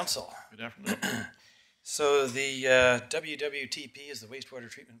 Mayor and Council. Good afternoon. So the WWTP is the wastewater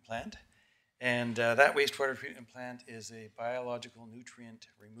treatment plant, and that wastewater treatment plant is a biological nutrient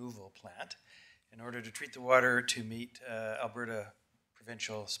removal plant in order to treat the water to meet Alberta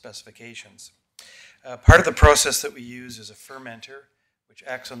provincial specifications. Part of the process that we use is a fermenter, which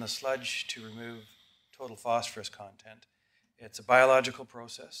acts on the sludge to remove total phosphorus content. It's a biological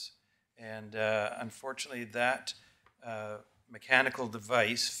process, and unfortunately that mechanical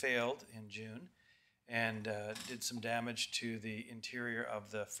device failed in June and did some damage to the interior of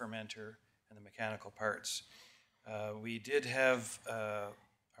the fermenter and the mechanical parts. We did have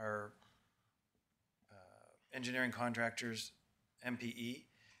our engineering contractors, MPE,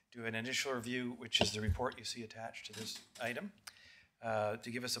 do an initial review, which is the report you see attached to this item, to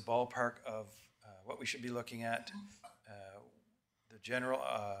give us a ballpark of what we should be looking at, the general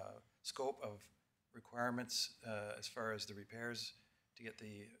scope of requirements as far as the repairs to get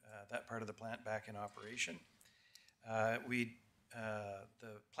that part of the plant back in operation. The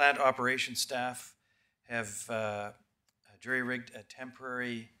plant operation staff have jury-rigged a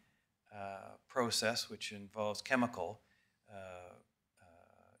temporary process which involves chemical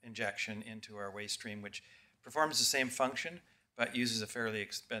injection into our waste stream, which performs the same function but uses a fairly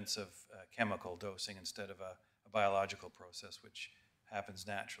expensive chemical dosing instead of a biological process, which happens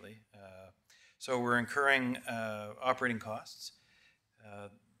naturally. So we're incurring operating costs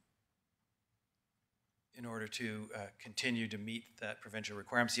in order to continue to meet that provincial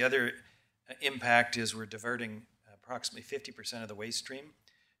requirements. The other impact is we're diverting approximately 50% of the waste stream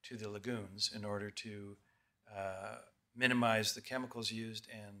to the lagoons in order to minimize the chemicals used,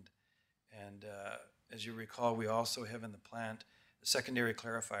 and as you recall, we also have in the plant the secondary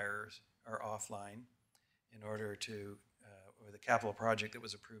clarifiers are offline in order to or the capital project that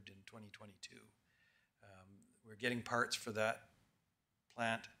was approved in 2022. We're getting parts for that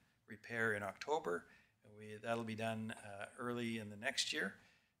plant repair in October, and that'll be done early in the next year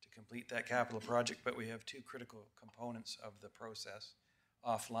to complete that capital project, but we have two critical components of the process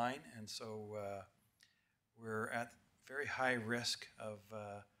offline, and so we're at very high risk of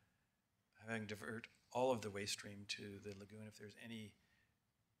having to divert all of the waste stream to the lagoon if there's any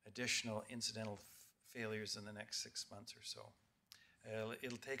additional incidental failures in the next 6 months or so.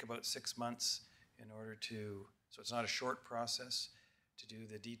 It'll take about 6 months in order to, so it's not a short process, to do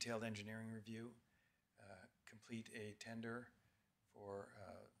the detailed engineering review, complete a tender for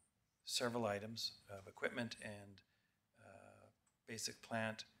several items of equipment and basic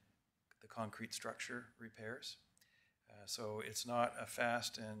plant, the concrete structure repairs. So it's not a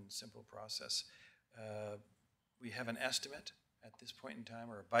fast and simple process. We have an estimate at this point in time,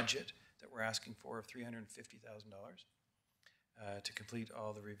 or a budget that we're asking for of $350,000 to complete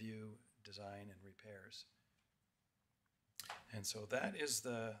all the review, design, and repairs. And so that is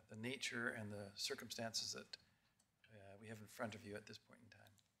the nature and the circumstances that we have in front of you at this point in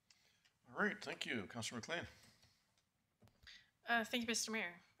time. All right, thank you. Councillor McLean. Thank you, Mr.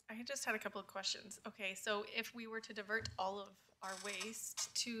 Mayor. I just had a couple of questions. Okay, so if we were to divert all of our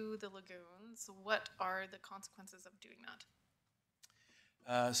waste to the lagoons, what are the consequences of doing that?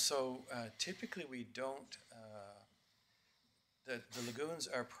 Typically we don't, the lagoons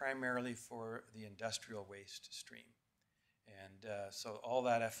are primarily for the industrial waste stream. And so all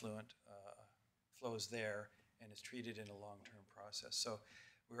that effluent flows there and is treated in a long-term process. So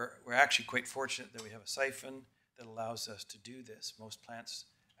we're actually quite fortunate that we have a siphon that allows us to do this. Most plants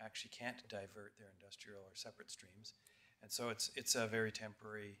actually can't divert their industrial or separate streams. And so it's a very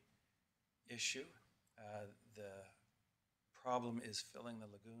temporary issue. The problem is filling the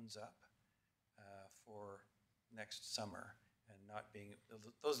lagoons up for next summer, and not being,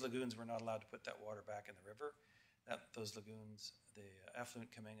 those lagoons, we're not allowed to put that water back in the river. Those lagoons, the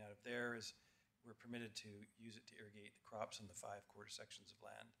effluent coming out of there is, we're permitted to use it to irrigate the crops on the 5 quarter sections of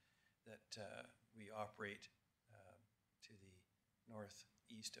land that we operate to the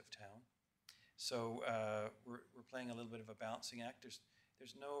northeast of town. So we're playing a little bit of a balancing act.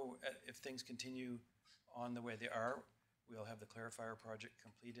 There's no, if things continue on the way they are, we'll have the clarifier project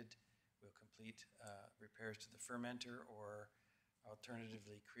completed. We'll complete repairs to the fermenter, or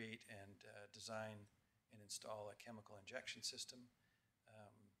alternatively create and design and install a chemical injection system.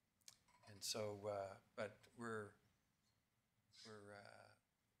 And so, but we're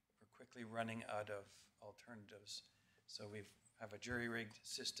quickly running out of alternatives. So we have a jury-rigged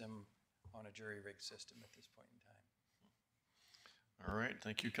system on a jury-rigged system at this point in time. All right,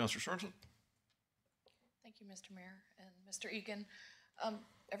 thank you, Councillor Sorensen. Thank you, Mr. Mayor and Mr. Egan.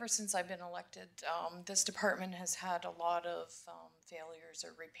 Ever since I've been elected, this department has had a lot of failures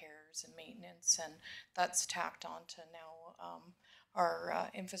or repairs and maintenance, and that's tacked on to now our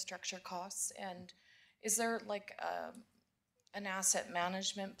infrastructure costs. And is there like an asset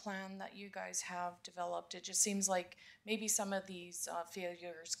management plan that you guys have developed? It just seems like maybe some of these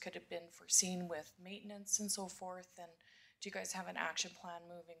failures could have been foreseen with maintenance and so forth. And do you guys have an action plan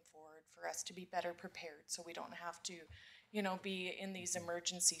moving forward for us to be better prepared, so we don't have to, you know, be in these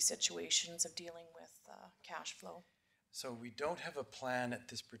emergency situations of dealing with cash flow? So we don't have a plan at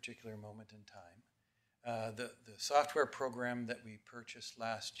this particular moment in time. The software program that we purchased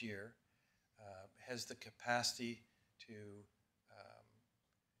last year has the capacity to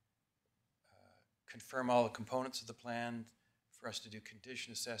confirm all the components of the plan, for us to do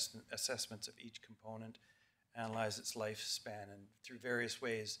condition assessments of each component, analyze its lifespan, and through various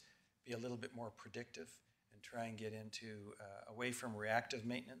ways be a little bit more predictive and try and get into away from reactive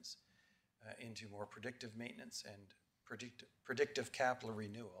maintenance into more predictive maintenance and predictive capital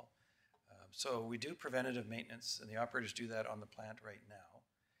renewal. So we do preventative maintenance, and the operators do that on the plant right now.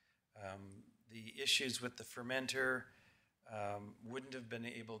 The issues with the fermenter wouldn't have been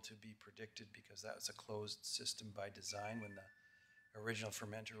able to be predicted because that was a closed system by design when the original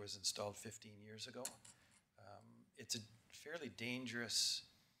fermenter was installed 15 years ago. It's a fairly dangerous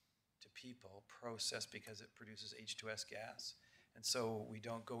to people process because it produces H2S gas. And so we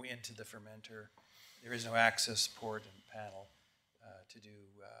don't go into the fermenter. There is no access port and panel to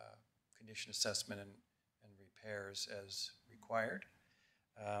do condition assessment and repairs as required.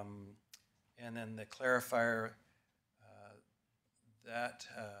 And then the clarifier, that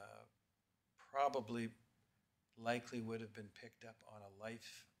probably likely would have been picked up on a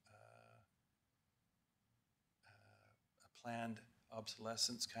planned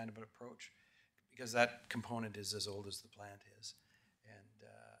obsolescence kind of an approach, because that component is as old as the plant is.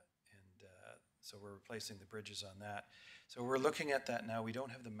 So we're replacing the bridges on that. So we're looking at that now. We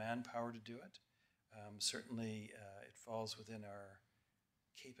don't have the manpower to do it. Certainly it falls within our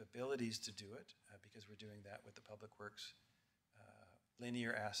capabilities to do it because we're doing that with the Public Works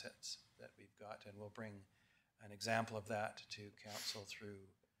linear assets that we've got, and we'll bring an example of that to council through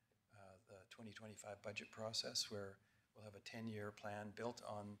the 2025 budget process, where we'll have a 10-year plan built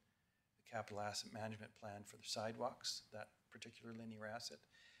on the capital asset management plan for the sidewalks, that particular linear asset,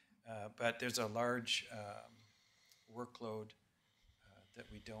 But there's a large workload that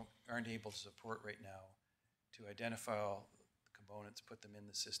we aren't able to support right now to identify all the components, put them in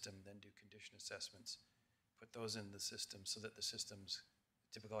the system, then do condition assessments, put those in the system so that the system's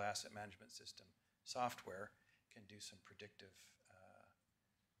typical asset management system software can do some predictive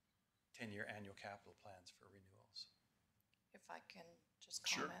 10-year annual capital plans for renewals. If I can just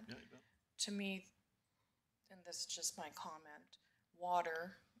Sure. comment. Yeah, you bet. To me, and this is just my comment,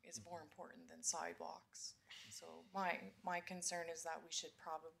 water is more important than sidewalks. So my concern is that we should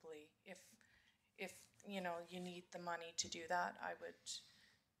probably, if you know, you need the money to do that, I would,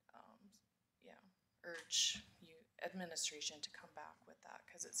 urge you, administration, to come back with that,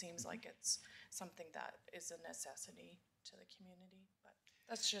 because it seems like it's something that is a necessity to the community, but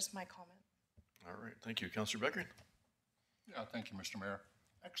that's just my comment. All right, thank you. Councillor Becker? Yeah, thank you, Mr. Mayor.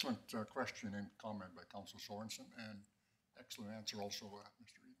 Excellent question and comment by Councilor Sorensen, and excellent answer also,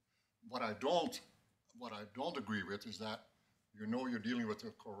 Mr. Reid. What I don't agree with is that you know you're dealing with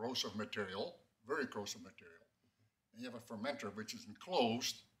a corrosive material, very corrosive material, and you have a fermenter which is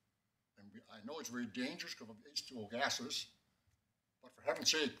enclosed, and I know it's very dangerous because of H2O gases, but for heaven's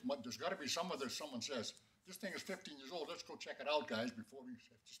sake, there's got to be someone says, this thing is 15 years old, let's go check it out, guys, before we have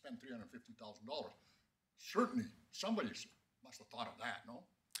to spend $350,000. Certainly, somebody must have thought of that, no?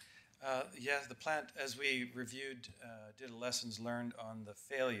 Yes, the plant, as we reviewed, did a lessons learned on the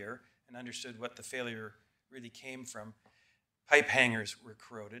failure and understood what the failure really came from. Pipe hangers were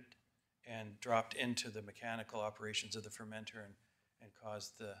corroded and dropped into the mechanical operations of the fermenter and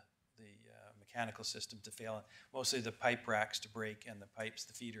caused the mechanical system to fail, and mostly the pipe racks to break and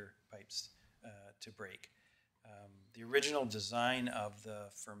the feeder pipes to break. The original design of the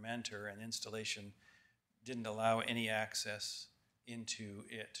fermenter and installation didn't allow any access into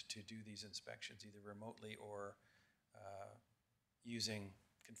it to do these inspections, either remotely or using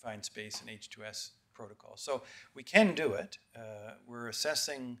confined space and H2S protocol. So we can do it. We're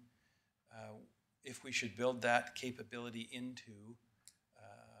assessing if we should build that capability into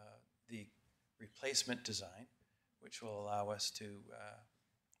the replacement design, which will allow us to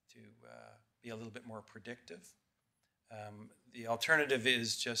be a little bit more predictive. The alternative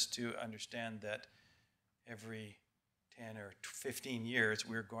is just to understand that every 10 or 15 years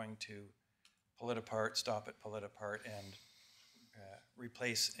we're going to pull it apart, stop it, pull it apart, and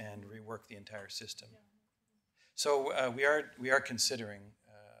replace and rework the entire system. So we are considering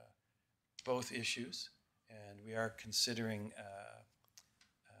both issues, and we are considering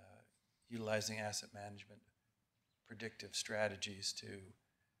utilizing asset management predictive strategies to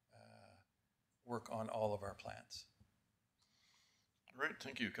work on all of our plants. All right,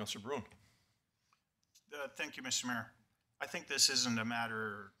 thank you. Councillor Bruin? Thank you, Mr. Mayor. I think this isn't a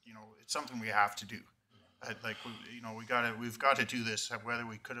matter, it's something we have to do. We've got to do this, whether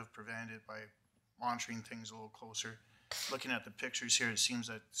we could have prevented it by monitoring things a little closer. Looking at the pictures here, it seems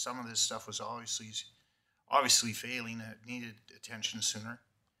that some of this stuff was obviously failing. It needed attention sooner.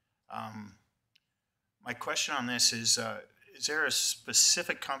 My question on this is there a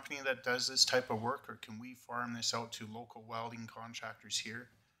specific company that does this type of work, or can we farm this out to local welding contractors here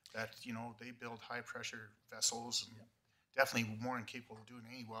that, they build high pressure vessels and definitely more than capable of doing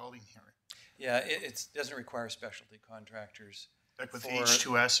any welding here? Yeah, it doesn't require specialty contractors. Like with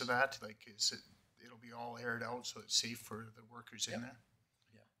H2S or that, it'll be all aired out so it's safe for the workers in there?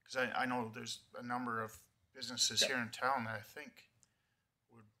 Yeah. Because I know there's a number of businesses here in town that I think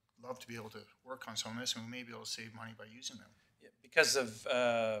would love to be able to work on some of this, and we may be able to save money by using them. Yeah, because of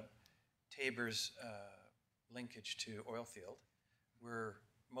Tabor's linkage to Oilfield,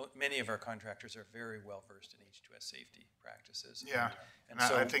 many of our contractors are very well versed in H2S safety practices. Yeah, and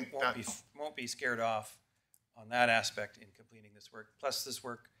so I think won't be scared off on that aspect in completing this work. Plus, this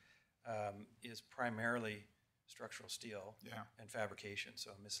work is primarily structural steel and fabrication,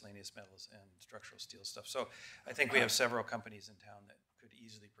 so miscellaneous metals and structural steel stuff. So I think we have several companies in town that could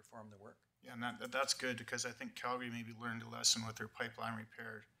easily perform the work. Yeah, and that's good, because I think Calgary maybe learned a lesson with their pipeline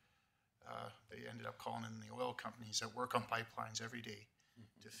repair. They ended up calling in the oil companies that work on pipelines every day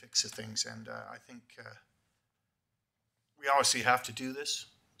to fix the things, and I think we obviously have to do this.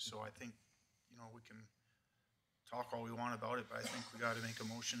 So I think we can talk all we want about it, but I think we got to make a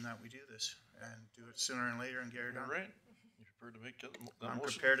motion that we do this and do it sooner and later and get it done. All right. You prepared to make that I'm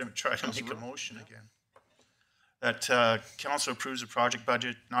motion? prepared to try to make a motion again. That council approves a project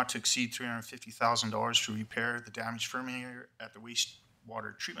budget not to exceed $350,000 to repair the damaged fermenter at the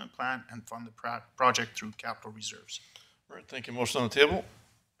wastewater treatment plant and fund the project through capital reserves. All right, thank you. Motion on the table.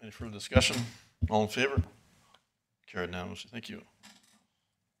 Any further discussion? All in favor? Carried unanimously. Thank you.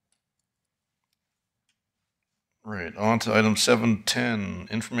 Right, on to item 710,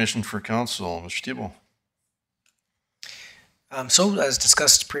 information for council. Mr. Tebow. So as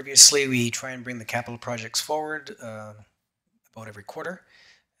discussed previously, we try and bring the capital projects forward about every quarter.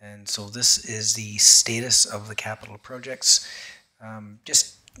 And so this is the status of the capital projects.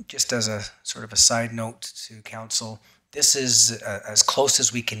 Just as a sort of a side note to council, this is as close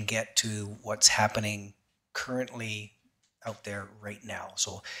as we can get to what's happening currently out there right now.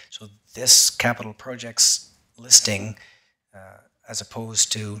 So this capital projects listing, as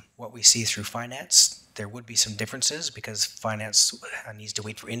opposed to what we see through finance, there would be some differences because finance needs to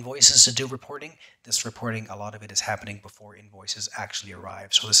wait for invoices to do reporting. This reporting, a lot of it is happening before invoices actually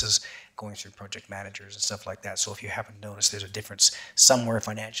arrive. So this is going through project managers and stuff like that. So if you happen to notice there's a difference somewhere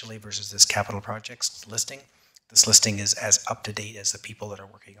financially versus this capital projects listing, this listing is as up to date as the people that are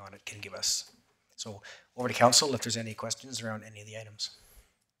working on it can give us. So over to council if there's any questions around any of the items.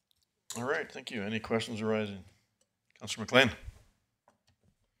 All right, thank you. Any questions arising? Councillor McLean.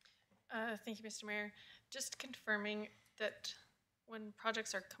 Thank you, Mr. Mayor. Just confirming that when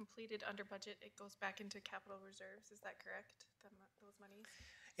projects are completed under budget, it goes back into capital reserves. Is that correct? Those monies?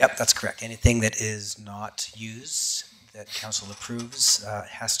 Yep, that's correct. Anything that is not used that council approves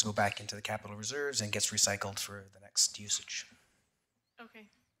has to go back into the capital reserves and gets recycled for the next usage. Okay,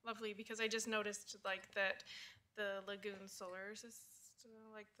 lovely. Because I just noticed like that the Lagoon solar system,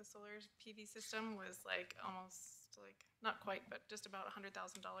 like the solar PV system was like almost like not quite, but just about $100,000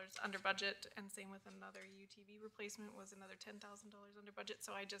 under budget, and same with another UTV replacement was another $10,000 under budget.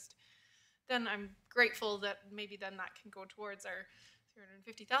 So I'm grateful that maybe then that can go towards our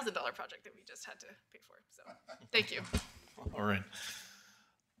 $350,000 project that we just had to pay for. So thank you. All right.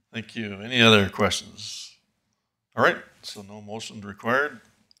 Thank you. Any other questions? All right, so no motion required.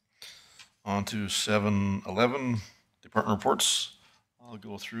 On to 711, department reports. I'll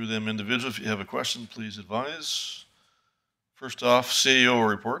go through them individually. If you have a question, please advise. First off, CEO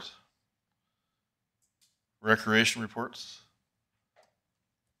report. Recreation reports.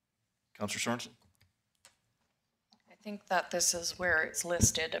 Councillor Sorensen. I think that this is where it's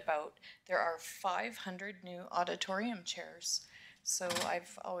listed about there are 500 new auditorium chairs. So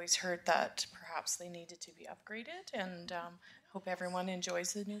I've always heard that perhaps they needed to be upgraded, and hope everyone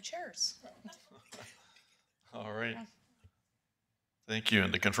enjoys the new chairs. All right. Thank you.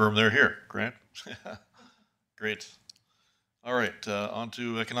 And to confirm they're here, Grant. Great. All right, on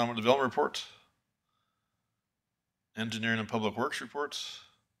to economic development report. Engineering and public works report.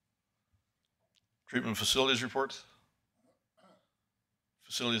 Treatment facilities report.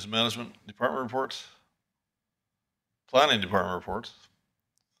 Facilities management department report. Planning department report.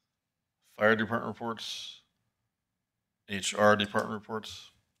 Fire department reports. HR department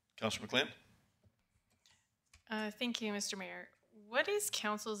reports. Councillor McLean. Thank you, Mr. Mayor. What is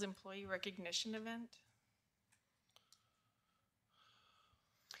council's employee recognition event?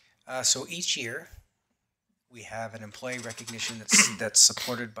 So each year, we have an employee recognition that's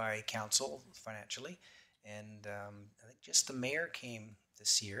supported by council financially, and I think just the mayor came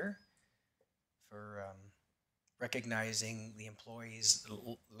this year for recognizing the employees'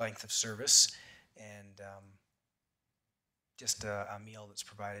 length of service and just a meal that's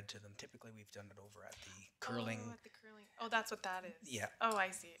provided to them. Typically, we've done it over at the curling. Oh, at the curling. Oh, that's what that is. Yeah. Oh,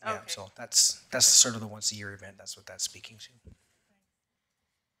 I see. Yeah, Okay. so that's sort of the once a year event. That's what that's speaking to.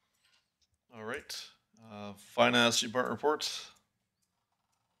 All right. Finance department reports.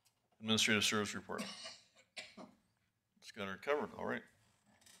 Administrative service report. It's got her covered. All right.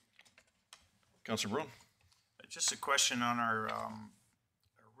 Councillor Bruin. Just a question on our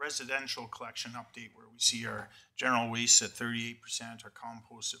residential collection update where we see our general waste at 38%, our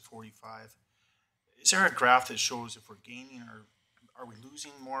compost at 45%. Is there a graph that shows if we're gaining or are we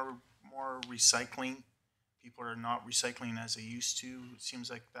losing more recycling? People are not recycling as they used to. It seems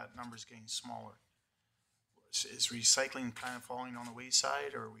like that number's getting smaller. Is recycling kind of falling on the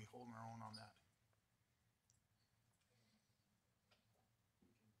wayside, or are we holding our own on that?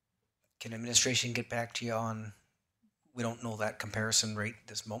 Can administration get back to you on, we don't know that comparison rate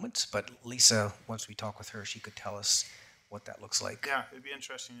this moment, but Lisa, once we talk with her, she could tell us what that looks like. Yeah, it'd be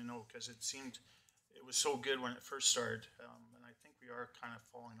interesting to know because it was so good when it first started, and I think we are kind of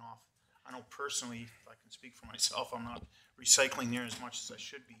falling off. I know personally, if I can speak for myself, I'm not recycling near as much as I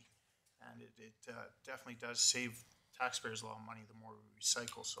should be, and it definitely does save taxpayers a lot of money the more we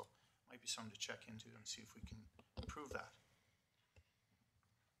recycle, so it might be something to check into and see if we can improve that.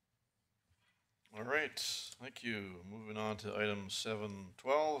 All right, thank you. Moving on to item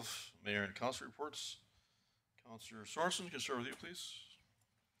 712, Mayor and Council reports. Councillor Sorensen, can I start with you, please?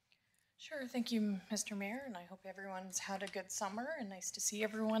 Sure, thank you, Mr. Mayor, and I hope everyone's had a good summer and nice to see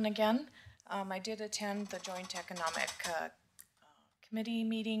everyone again. I did attend the Joint Economic Committee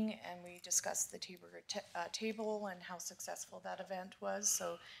meeting, and we discussed the table and how successful that event was.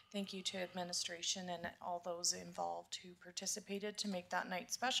 So thank you to administration and all those involved who participated to make that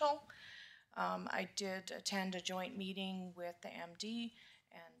night special. I did attend a joint meeting with the MD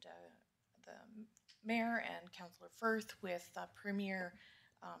and the Mayor and Councillor Firth with Premier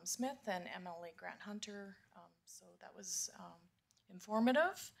Smith and MLA Grant Hunter. So that was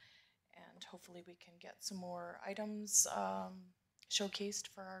informative, and hopefully we can get some more items showcased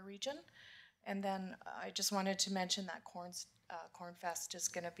for our region. And then I just wanted to mention that Cornfest is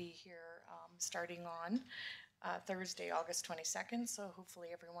going to be here starting on Thursday, August 22nd. So hopefully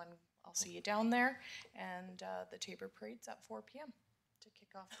everyone, I'll see you down there. And the Tabor Parade's at 4 p.m. to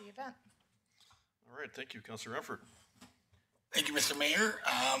kick off the event. All right, thank you, Councillor Renford. Thank you, Mr. Mayor.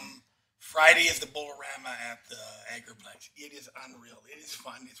 Friday is the Bolorama at the Agriplex. It is unreal. It is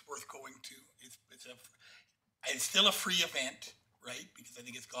fun. It's worth going to. It's still a free event, right? Because I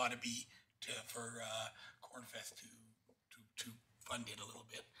think it's got to be for Cornfest to fund it a little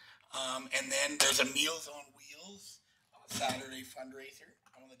bit. And then there's a Meals on Wheels Saturday fundraiser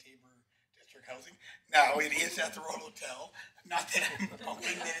on the Tabor District Housing. Now, it is at the Royal Hotel. Not that I'm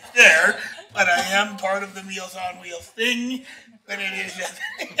hoping that it's there, but I am part of the Meals on Wheels thing. But it is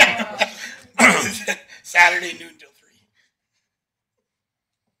Saturday noon till 3.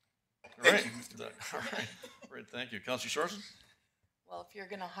 All right. All right. All right, thank you. Councillor Sorensen? Well, if you're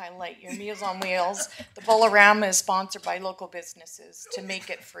going to highlight your Meals on Wheels, the Bolorama is sponsored by local businesses to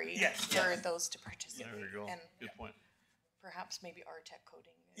make it free for those to participate. There you go. And good point. Perhaps maybe Artec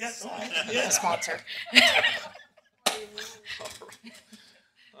Coating is Yes. a sponsor.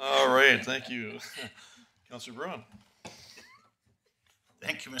 All right, thank you. Councillor Bruin?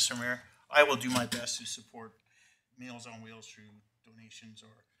 Thank you, Mr. Mayor. I will do my best to support Meals on Wheels through donations or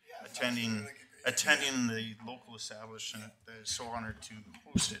attending the local establishment that is so honored to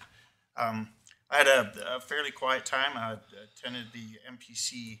host it. I had a fairly quiet time. I attended the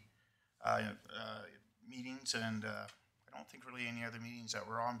MPC meetings, and I don't think really any other meetings that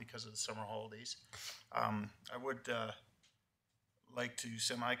were on because of the summer holidays. I would like to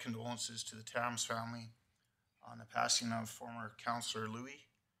send my condolences to the Tams family on the passing of former Councillor Louis.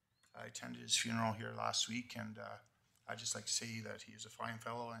 I attended his funeral here last week, and I'd just like to say that he is a fine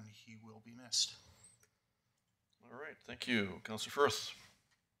fellow and he will be missed. All right, thank you. Councillor Firth?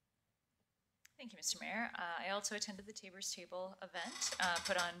 Thank you, Mr. Mayor. I also attended the Tabor's Table event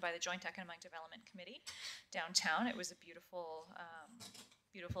put on by the Joint Economic Development Committee downtown. It was a beautiful,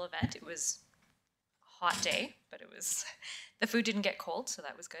 beautiful event. It was a hot day, but the food didn't get cold, so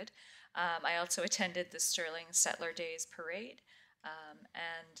that was good. I also attended the Sterling Settler Days Parade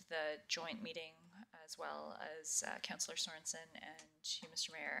and the joint meeting, as well as Councillor Sorensen and you,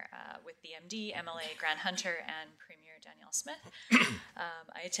 Mr. Mayor, with the MD, MLA Grant Hunter, and Premier Danielle Smith.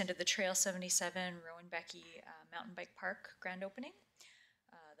 I attended the Trail 77 Rowan Becky Mountain Bike Park grand opening,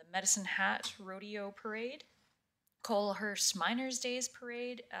 the Medicine Hat Rodeo Parade, Colehurst Miners Days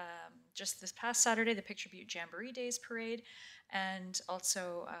Parade, just this past Saturday, the Picture Butte Jamboree Days Parade, and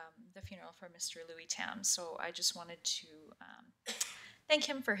also the funeral for Mr. Louis Tams. So I just wanted to thank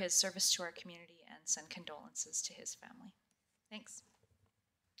him for his service to our community and send condolences to his family. Thanks.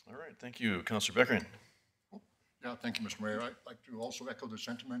 All right, thank you. Councillor Beckering? Yeah, thank you, Mr. Mayor. I'd like to also echo the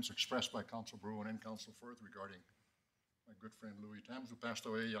sentiments expressed by Councillor Bruin and Councillor Firth regarding my good friend Louis Tams, who passed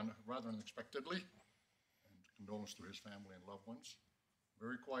away rather unexpectedly, and condolences to his family and loved ones.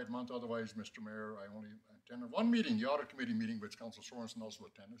 Very quiet month otherwise, Mr. Mayor. I only attended one meeting, the Audit Committee meeting, which Councillor Sorensen also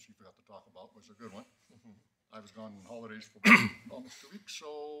attended, she forgot to talk about, was a good one. I was gone on holidays for almost 2 weeks, so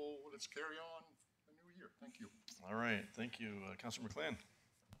let's carry on the new year. Thank you. All right, thank you. Councillor McLean?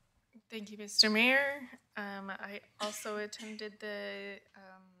 Thank you, Mr. Mayor. I also attended the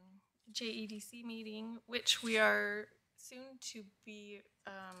JEDC meeting, which we are soon to be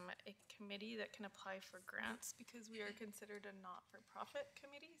a committee that can apply for grants because we are considered a not-for-profit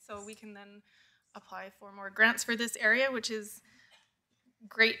committee. So we can then apply for more grants for this area, which is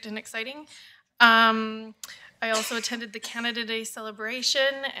great and exciting. I also attended the Canada Day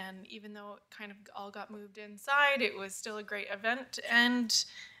celebration, and even though it kind of all got moved inside, it was still a great event, and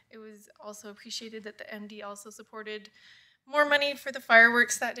it was also appreciated that the MD also supported more money for the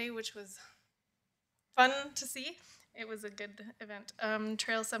fireworks that day, which was fun to see. It was a good event.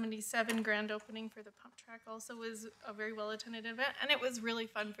 Trail 77 grand opening for the pump track also was a very well attended event, and it was really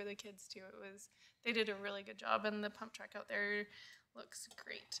fun for the kids too. They did a really good job, and the pump track out there looks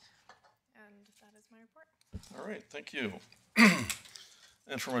great. And that is my report. All right, thank you.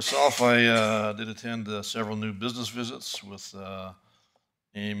 And for myself, I did attend several new business visits with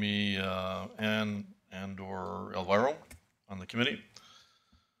Amy and/or Elviro on the committee.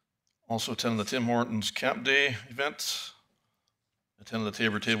 Also attended the Tim Hortons Camp Day event. Attended the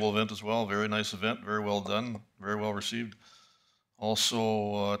Tabor Table event as well. Very nice event, very well done, very well received.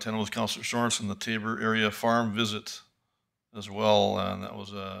 Also attended with Councillor Sorensen the Tabor area farm visit as well, and that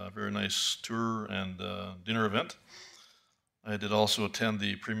was a very nice tour and dinner event. I did also attend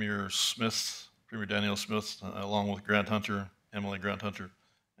the Premier Daniel Smith, along with Grant Hunter, Emily Grant Hunter,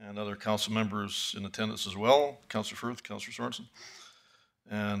 and other council members in attendance as well, Councillor Firth, Councillor Sorensen.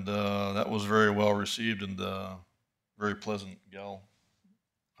 And that was very well received and very pleasant gal.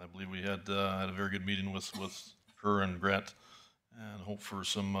 I believe we had a very good meeting with her and Grant, and hope for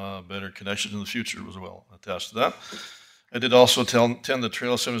some better connections in the future as well, attached to that. I did also attend the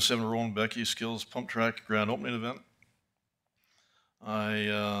Trail 77 Rowan Becky Skills Pump Track Grand Opening event. I,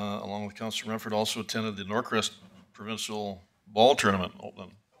 along with Councillor Renford, also attended the Norcrest Provincial Ball Tournament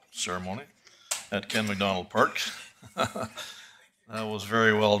opening ceremony at Ken McDonald Park. That was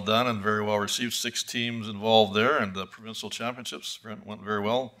very well done and very well received. 6 teams involved there, and the provincial championships went very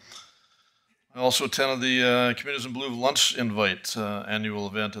well. I also attended the Communities in Blue Lunch Invite annual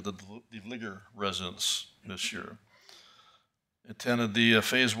event at the DeVligger residence this year. Attended the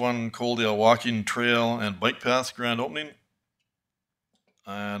Phase 1 Coaldale Walking Trail and Bike Path grand opening.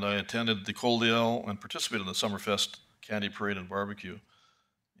 And I attended the Coaldale and participated in the Summerfest Candy Parade and Barbecue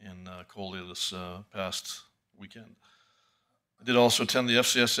in Coaldale this past weekend. I did also attend the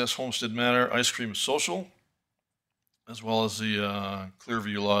FCSS Homestead Manor Ice Cream Social, as well as the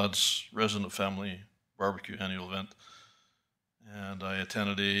Clearview Lodge Resident Family Barbecue annual event. And I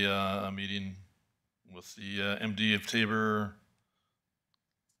attended a meeting with the MD of Tabor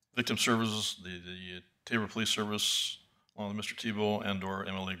Victim Services, the Tabor Police Service, along with Mr. Thibault and/or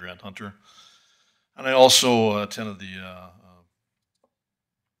Emily Grant Hunter. And I also attended the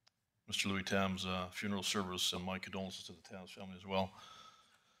Mr. Louis Tam's funeral service, and my condolences to the Tam's family as well.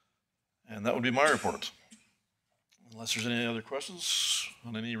 And that would be my report. Unless there's any other questions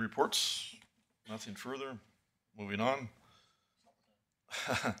on any reports, nothing further. Moving on.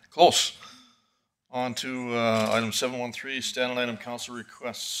 Close. On to item 713, standing item council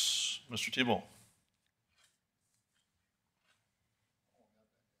requests. Mr. Thibault.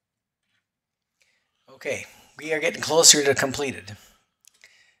 Okay, we are getting closer to completed.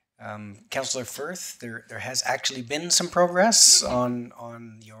 Councillor Firth, there has actually been some progress on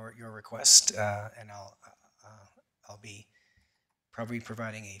your request, and I'll be probably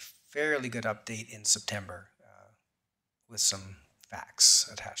providing a fairly good update in September with some facts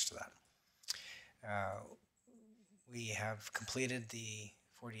attached to that. We have completed the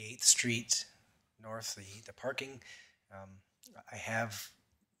 48th Street North, the parking. I have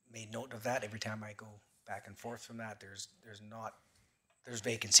made note of that. Every time I go back and forth from that, there's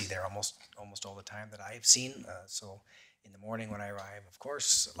vacancy there almost all the time that I've seen. So in the morning when I arrive, of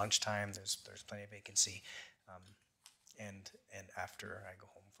course, at lunchtime there's plenty of vacancy, and after I go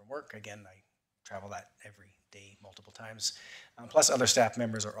home from work, again I travel that every day multiple times. Plus other staff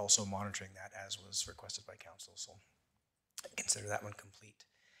members are also monitoring that, as was requested by council. So I consider that one complete.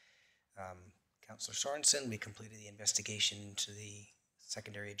 Councillor Sorensen, we completed the investigation into the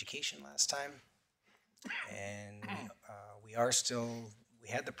secondary education last time. And we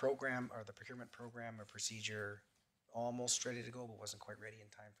had the program, or the procurement program or procedure almost ready to go, but wasn't quite ready in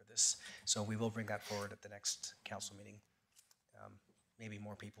time for this. So we will bring that forward at the next council meeting. Maybe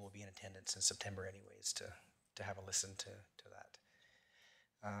more people will be in attendance in September anyways to have a listen to that.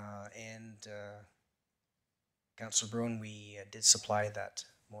 Councillor Bruin, we did supply that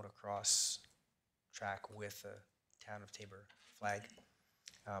motocross track with a Town of Tabor flag.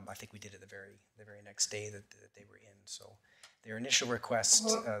 I think we did it the very next day that they were in. So their initial request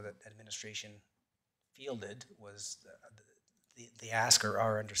that administration fielded was the ask, or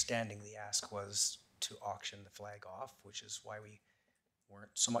our understanding, the ask was to auction the flag off, which is why we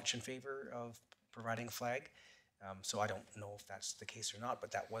weren't so much in favor of providing a flag. So I don't know if that's the case or not,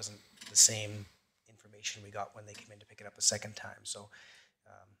 but that wasn't the same information we got when they came in to pick it up a second time. So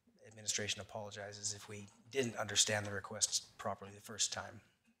administration apologizes if we didn't understand the request properly the first time.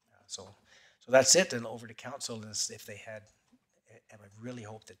 So that's it, and over to council. If they had, and I really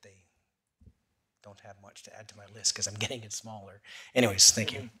hope that they don't have much to add to my list because I'm getting it smaller. Anyways,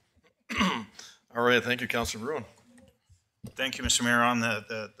 thank you. All right, thank you, Councillor Bruin. Thank you, Mr. Mayor. On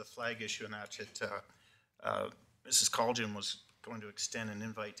the flag issue and that, Mrs. Colgin was going to extend an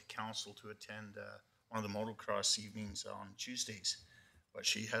invite to council to attend one of the motocross evenings on Tuesdays but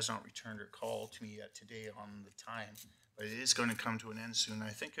she has not returned her call to me yet today on the time. But it is going to come to an end soon. I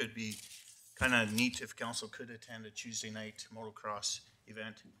think it'd be kind of neat if council could attend a Tuesday night motocross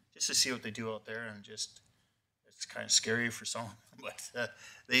event, just to see what they do out there, and just, it's kind of scary for some, but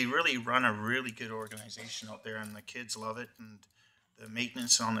they really run a really good organization out there, and the kids love it, and the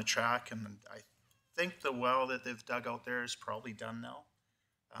maintenance on the track, and I think the well that they've dug out there is probably done now.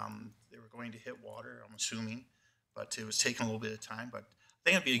 They were going to hit water, I'm assuming, but it was taking a little bit of time, but I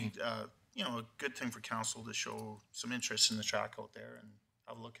think it'd be, you know, a good thing for council to show some interest in the track out there and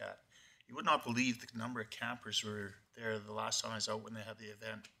have a look at. You would not believe the number of campers were there the last time I was out when they had the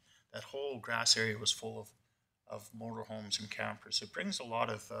event. That whole grass area was full of motorhomes and campers. It brings a lot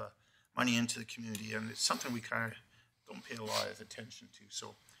of money into the community, and it's something we kind of don't pay a lot of attention to.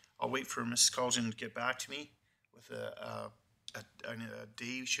 So I'll wait for Mrs. Colgin to get back to me with a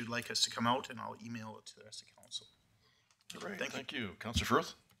day she'd like us to come out, and I'll email it to the rest of council. All right, thank you. Councillor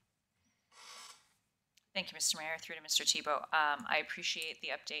Firth? Thank you, Mr. Mayor. Through to Mr. Tebow. I appreciate the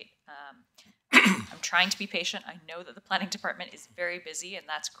update. I'm trying to be patient. I know that the planning department is very busy, and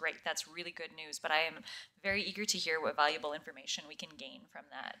that's great. That's really good news. But I am very eager to hear what valuable information we can gain from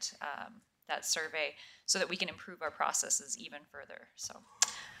that that survey, so that we can improve our processes even further. So,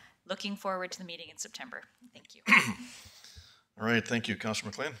 looking forward to the meeting in September. Thank you. All right, thank you,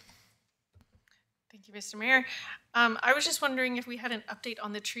 Councillor McLean. Thank you, Mr. Mayor. I was just wondering if we had an update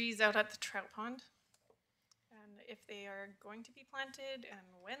on the trees out at the trout pond, and if they are going to be planted, and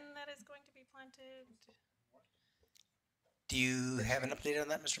when that is going to be planted. Do you have an update on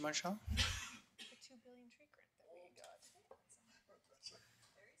that, Mr. Munshall? The 2 billion tree grant that we got.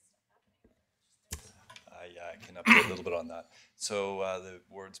 I can update a little bit on that. So the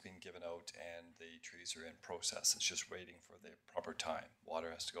word's been given out and the trees are in process. It's just waiting for the proper time. Water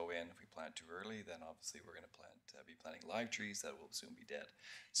has to go in. If we plant too early, then obviously we're going to be planting live trees that will soon be dead.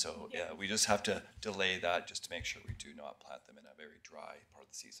 So yeah, we just have to delay that just to make sure we do not plant them in a very dry part of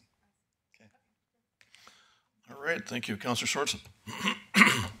the season. Okay. All right, thank you, Councillor Sorensen.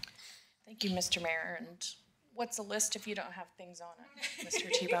 Thank you, Mr. Mayor. And what's a list if you don't have things on it, Mr.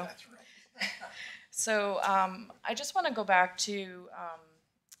 Tebow? That's right. So I just want to go back to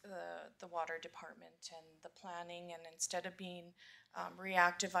the water department and the planning, and instead of being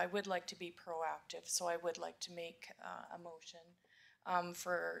reactive, I would like to be proactive. So I would like to make a motion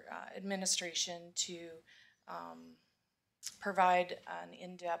for administration to provide an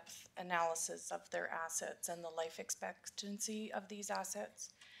in-depth analysis of their assets and the life expectancy of these assets,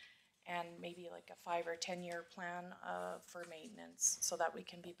 and maybe like a 5 or 10 year plan for maintenance, so that we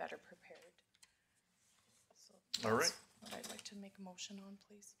can be better prepared. So all right. What I'd like to make a motion on,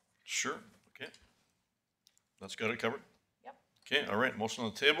 please. Sure, okay. That's got it covered? Yep. Okay, all right, motion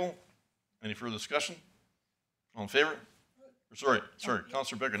on the table. Any further discussion? All in favor? Sorry,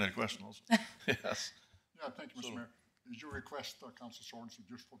 Councillor Becker had a question also. Yes. Yeah, thank you, Mr. Mayor. Is your request, Councillor Sorensen,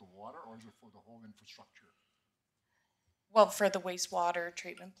 just for the water, or is it for the whole infrastructure? Well, for the wastewater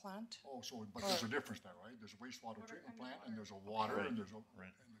treatment plant. Oh, so, but there's a difference there, right? There's a wastewater treatment plant, and there's a water, and there's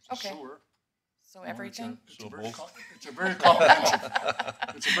a sewer. So everything? It's a very comprehensive,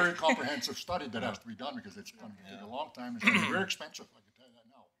 it's a very comprehensive study that has to be done, because it's going to take a long time. It's going to be very expensive, I can tell you that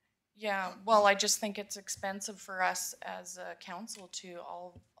now. Yeah, well, I just think it's expensive for us as a council to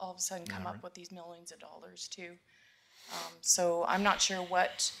all of a sudden come up with these millions of dollars too. So I'm not sure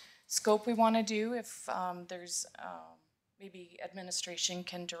what scope we want to do. If there's maybe administration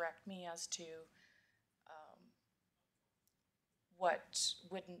can direct me as to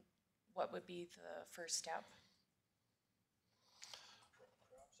what would be the first step.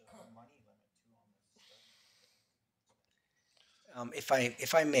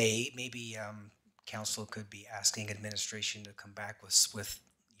 If I may, maybe council could be asking administration to come back with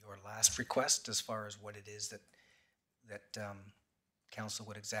your last request as far as what it is that council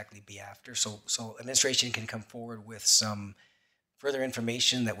would exactly be after. So administration can come forward with some further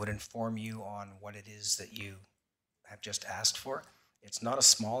information that would inform you on what it is that you have just asked for. It's not a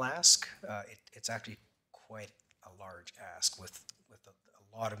small ask. It's actually quite a large ask with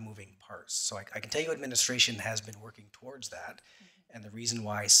a lot of moving parts. So I can tell you administration has been working towards that. And the reason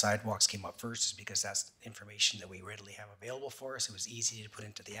why sidewalks came up first is because that's information that we readily have available for us. It was easy to put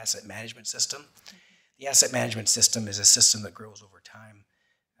into the asset management system. The asset management system is a system that grows over time.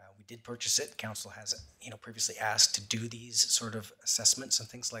 We did purchase it. Council has, previously asked to do these sort of assessments and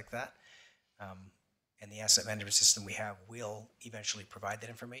things like that. And the asset management system we have will eventually provide that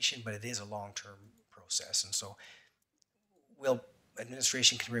information, but it is a long-term process. And so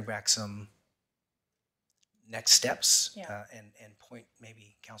administration can bring back some next steps and point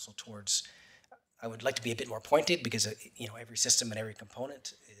maybe council towards I would like to be a bit more pointed because, you know, every system and every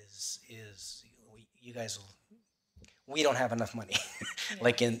component is you guys will, we don't have enough money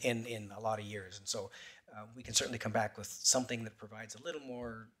like in a lot of years. And so we can certainly come back with something that provides a little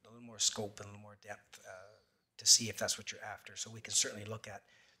more scope and a little more depth to see if that's what you're after. So we can certainly look at,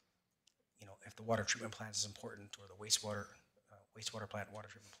 you know, if the water treatment plant is important, or the wastewater plant, water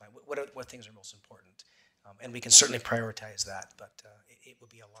treatment plant, what things are most important. And we can certainly prioritize that, but it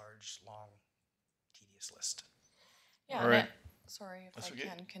would be a large, long, tedious list. Yeah, All right. Sorry if That's I okay.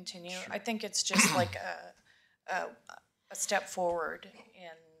 can continue. Sure. I think it's just like a step forward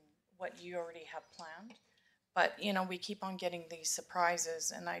in what you already have planned. But, you know, we keep on getting these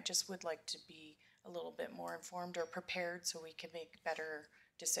surprises, and I just would like to be a little bit more informed or prepared so we can make better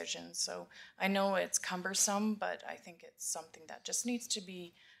decisions. So I know it's cumbersome, but I think it's something that just needs to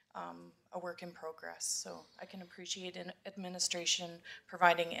be a work in progress. So I can appreciate an administration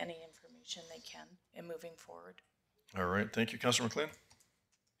providing any information they can in moving forward. All right, thank you, Councilor McLean.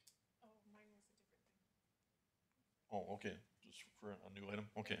 Oh, okay, just for a new item.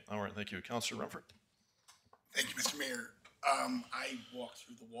 Okay, all right, thank you. Councilor Rumford? Thank you, Mr. Mayor. I walked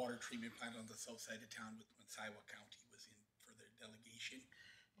through the water treatment plant on the south side of town when Siwa County was in for their delegation.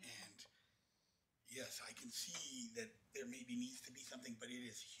 And yes, I can see that there maybe needs to be something, but it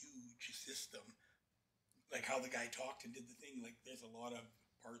is huge system. Like how the guy talked and did the thing, like there's a lot of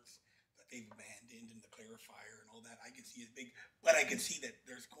parts that they've abandoned and the clarifier and all that. I can see it big, but I can see that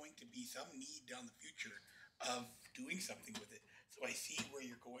there's going to be some need down the future of doing something with it. So I see where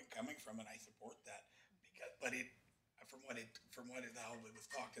you're coming from, and I support that. But from what it how it was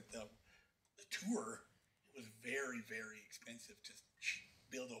talked at the tour, it was very, very expensive to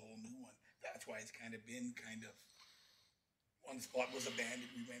build a whole new one. That's why it's kind of been one spot was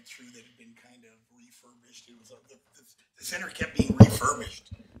abandoned. We went through that had been kind of refurbished. It was the center kept being refurbished,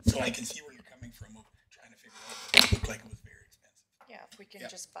 so I can see where you're coming from of trying to figure out. It looked like it was very expensive. Yeah, if we can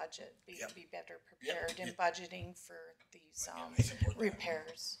Yep. just budget, be better Yep. prepared in Yep. budgeting for these I support that.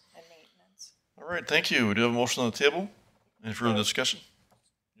 repairs and maintenance. All right, thank you. We do have a motion on the table. Any further discussion?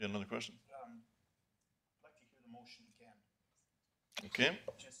 You got another question? I'd like to hear the motion again, Okay,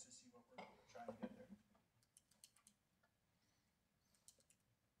 just to see what we're trying to get there.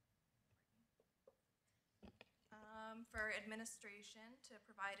 For administration to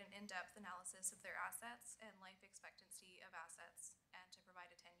provide an in-depth analysis of their assets and life expectancy of assets, and to provide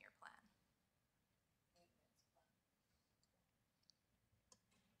a 10-year plan.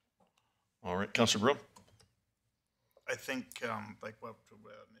 all right, Councilor Broom? I think, like what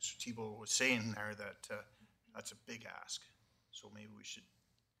Mr. Tebow was saying there, that that's a big ask. So maybe we should,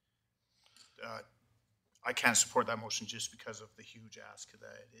 I can't support that motion just because of the huge ask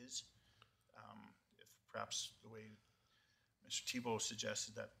that it is. If perhaps the way Mr. Tebow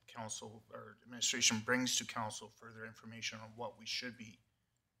suggested that council or administration brings to council further information on what we should be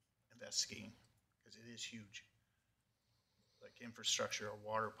investigating, because it is huge. Like infrastructure, our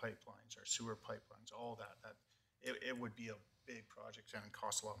water pipelines, our sewer pipelines, all that it would be a big project and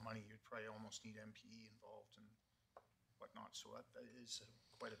cost a lot of money. You'd probably almost need MPE involved and whatnot. So that is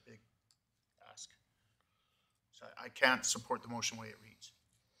quite a big ask. So I can't support the motion the way it reads.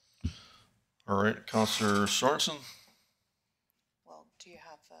 All right, Councilor Sorensen? Well, do you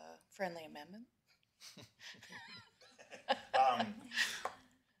have a friendly amendment?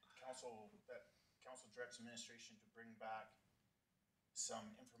 Council directs administration to bring back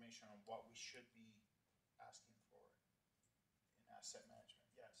some information on what we should be asking for in asset management.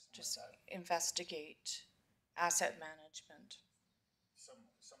 Yes. Just investigate asset management.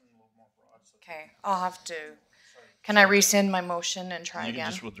 Something a little more broad. So Okay, I'll have to, can I rescind my motion and try You can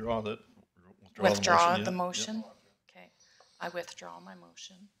again? just withdraw that. Withdraw the yeah. motion? Okay, I withdraw my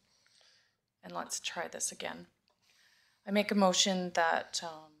motion. And let's try this again. I make a motion that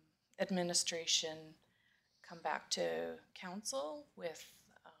administration come back to council with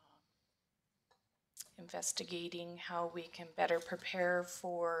investigating how we can better prepare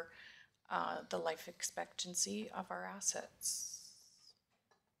for the life expectancy of our assets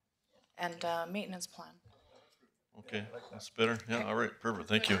and maintenance plan. Okay, that's better. Yeah, all right, perfect,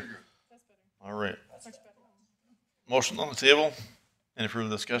 thank you. All right. Motion on the table. Any further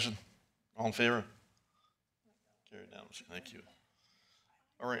discussion? All in favor? Carried down, thank you.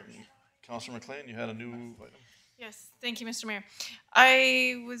 All right, Councilor McLean, you had a new item? Yes, thank you, Mr. Mayor.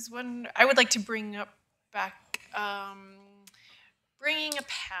 I would like to bring back bringing a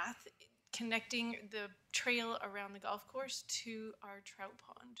path connecting the trail around the golf course to our trout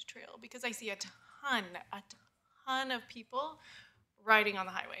pond trail, because I see a ton of people riding on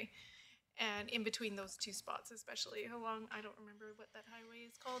the highway, and in between those two spots, especially along, I don't remember what that highway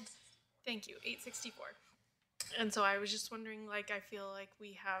is called. Thank you, 864. And so I was just wondering, like, I feel like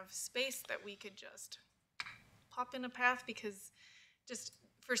we have space that we could just pop in a path because just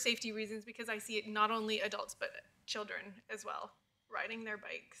for safety reasons, because I see it not only adults but children as well riding their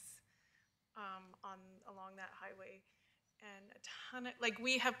bikes along that highway, and a ton of, like,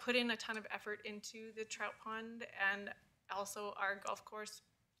 we have put in a ton of effort into the trout pond and also our golf course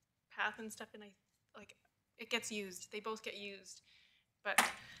path and stuff, and it gets used. They both get used, but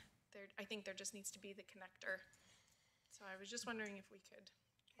I think there just needs to be the connector. So I was just wondering if we could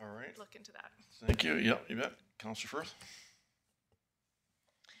All right. look into that. Thank you. Yep, you bet. Councillor Firth.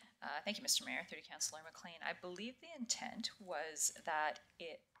 Thank you, Mr. Mayor. Through to Councillor McLean. I believe the intent was that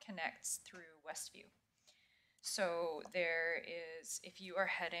it connects through Westview. So there is, if you are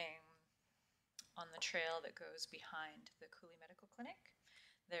heading on the trail that goes behind the Cooley Medical Clinic,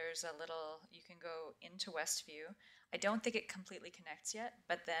 there's a little, you can go into Westview. I don't think it completely connects yet,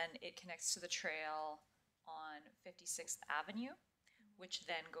 but then it connects to the trail on 56th Avenue, which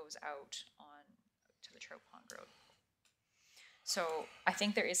then goes out on to the Trout Pond Road. So I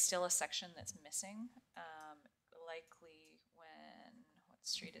think there is still a section that's missing, likely what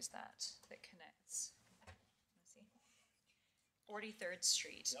street is that connects? Let's see, 43rd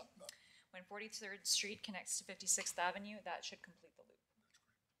Street. Yep. When 43rd Street connects to 56th Avenue, that should complete the loop.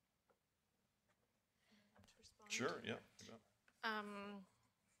 Sure, yeah.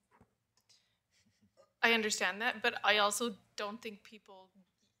 I understand that, but I also don't think people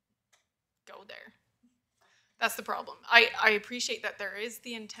go there. That's the problem. I appreciate that there is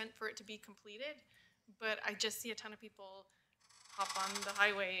the intent for it to be completed, but I just see a ton of people hop on the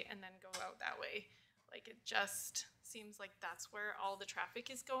highway and then go out that way. Like, it just seems like that's where all the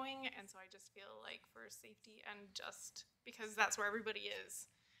traffic is going, and so I just feel like for safety and just because that's where everybody is,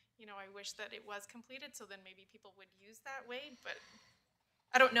 you know, I wish that it was completed so then maybe people would use that way, but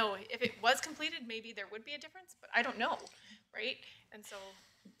I don't know. If it was completed, maybe there would be a difference, but I don't know, right? And so,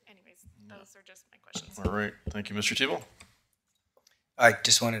 anyways, those are just my questions. All right. Thank you, Mr. Thibault. I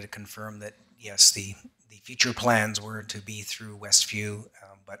just wanted to confirm that, yes, the future plans were to be through Westview,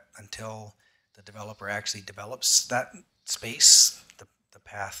 but until the developer actually develops that space, the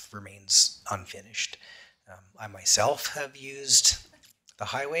path remains unfinished. I myself have used the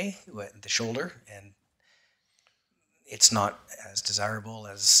highway, the shoulder, and it's not as desirable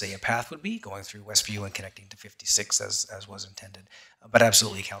as, say, a path would be, going through Westview and connecting to 56 as was intended. But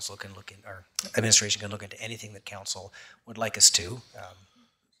absolutely, council can look in, or administration can look into anything that council would like us to.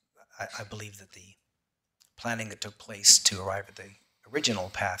 I believe that the planning that took place to arrive at the original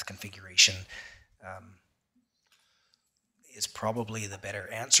path configuration is probably the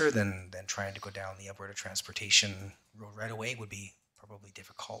better answer than trying to go down the Alberta Transportation Road right away. Would be probably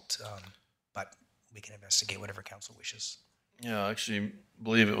difficult, but we can investigate whatever council wishes. Yeah, I actually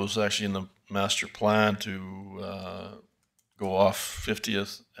believe it was actually in the master plan to go off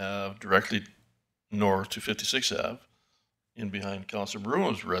 50th Ave directly north to 56th Ave in behind Councillor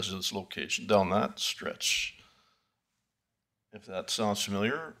Bruno's residence location down that stretch. If that sounds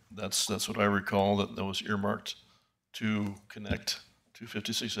familiar, that's what I recall, that was earmarked to connect to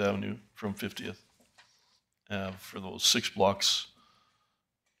 56th Avenue from 50th Ave for those 6 blocks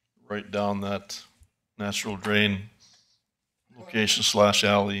right down that natural drain location /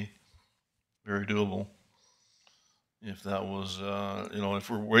 alley. Very doable. If that was, you know, if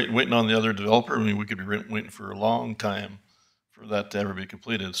we're waiting on the other developer, I mean, we could be waiting for a long time for that to ever be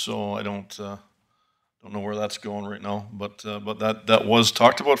completed. So I don't know where that's going right now, but that was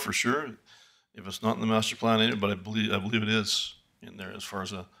talked about for sure. If it's not in the master plan, but I believe it is in there as far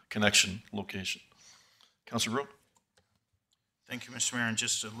as a connection location. Councillor Brune. Thank you, Mr. Mayor, and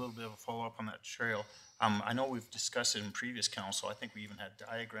just a little bit of a follow-up on that trail. I know we've discussed it in previous council. I think we even had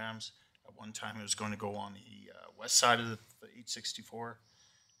diagrams. At one time, it was going to go on the west side of the 864,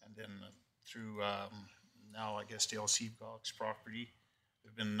 and then through now, I guess, Dale Seabox property.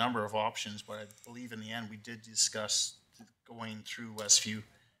 There have been a number of options, but I believe in the end we did discuss going through Westview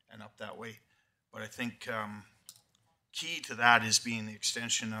and up that way. But I think key to that is being the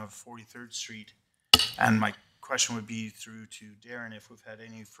extension of 43rd Street. And my question would be through to Darren, if we've had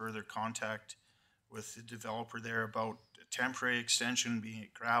any further contact with the developer there about a temporary extension, being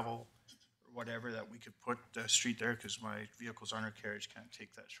it gravel or whatever, that we could put the street there, because my vehicle's undercarriage can't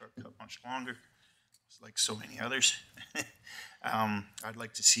take that shortcut much longer, like so many others. I'd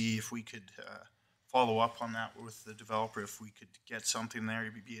like to see if we could follow up on that with the developer, if we could get something there,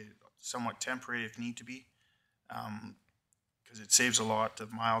 it'd be somewhat temporary if need to be, because it saves a lot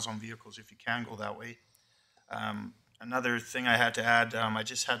of miles on vehicles if you can go that way. Another thing I had to add, I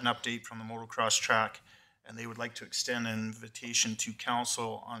just had an update from the motocross track, and they would like to extend an invitation to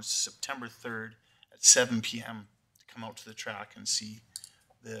council on September 3rd at 7 p.m. to come out to the track and see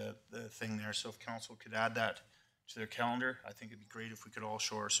the thing there. So if council could add that to their calendar, I think it'd be great if we could all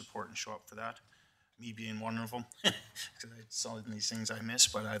show our support and show up for that. Me being one of them, because it's all these things I miss,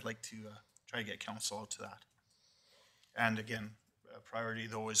 but I'd like to try to get council out to that. And again, priority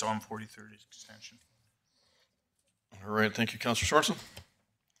though is on 43rd extension. All right, thank you, Councillor Sorensen.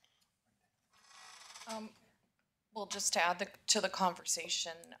 Well, just to add to the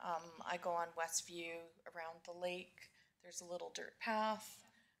conversation, I go on Westview around the lake. There's a little dirt path.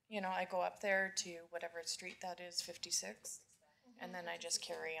 You know, I go up there to whatever street that is, 56, and then I just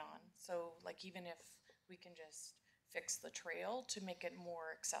carry on. So, like, even if we can just fix the trail to make it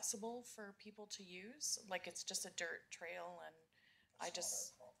more accessible for people to use, like it's just a dirt trail, and I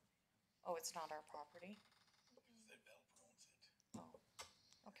just, oh, it's not our property. Oh,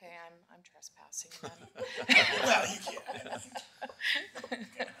 okay, I'm trespassing then. Well, you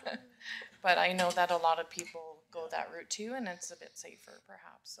can't. But I know that a lot of people go that route too, and it's a bit safer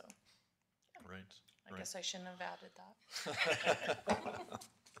perhaps, so Right. I guess I shouldn't have added that.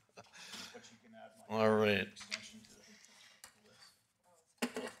 All right.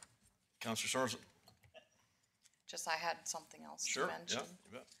 Councillor Sorensen. Just I had something else Sure, to mention. yeah,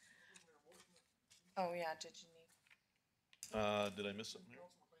 you bet. Oh yeah, did you need? Did I miss something here?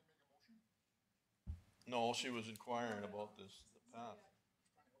 No, she was inquiring about this, the path.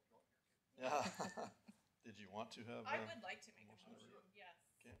 Yeah. Did you want to have? I would like to make a motion, yes.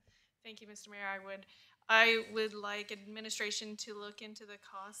 Okay. Thank you, Mr. Mayor. I would like administration to look into the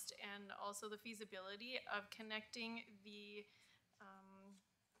cost and also the feasibility of connecting the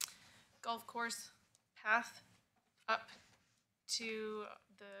golf course path up to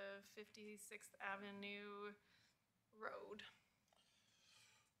the 56th Avenue road.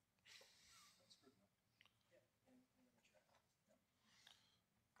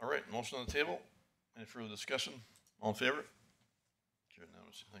 All right, motion on the table. Any further discussion? All in favor? Carried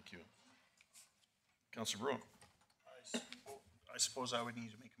unanimously. Thank you. Councillor Bruin. I suppose I would need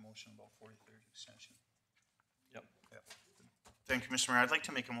to make a motion about 43rd extension. Yep. Thank you, Mr. Mayor. I'd like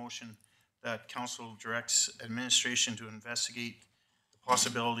to make a motion that council directs administration to investigate the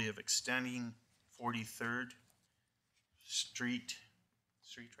possibility of extending 43rd Street,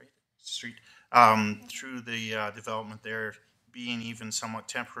 through the development there, being even somewhat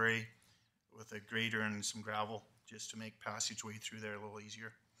temporary with a grader and some gravel, just to make passageway through there a little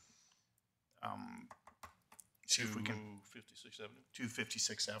easier. See if we can. 56th Avenue. To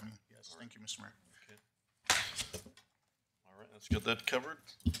 56th Avenue, yes. Thank you, Mr. Mayor. Okay. All right, let's get that covered.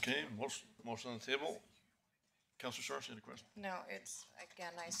 Okay, motion on the table. Councillor Sorensen, any question? No, it's,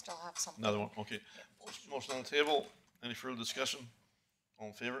 again, I still have something. Another one, okay. Motion on the table. Any further discussion? All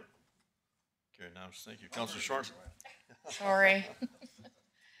in favor? Carried unanimously. Thank you. Councillor Sorensen. Sorry.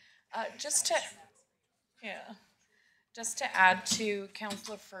 Just to add to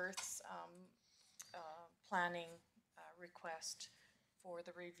Councillor Firth's planning request for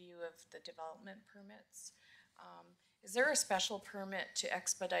the review of the development permits. Is there a special permit to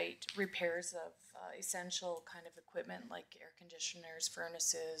expedite repairs of essential kind of equipment like air conditioners,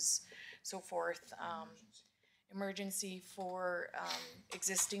 furnaces, so forth? Emergency for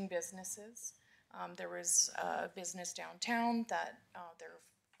existing businesses. There was a business downtown that their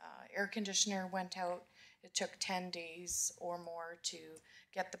air conditioner went out. It took 10 days or more to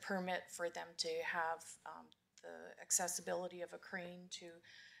get the permit for them to have the accessibility of a crane to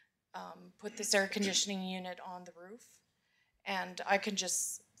put this air conditioning unit on the roof. And I can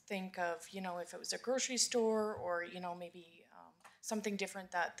just think of, you know, if it was a grocery store or, you know, maybe something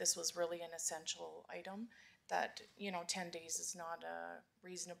different, that this was really an essential item, that, you know, 10 days is not a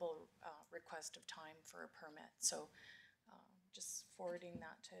reasonable request of time for a permit. So just forwarding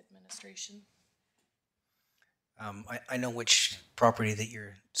that to administration. I know which property that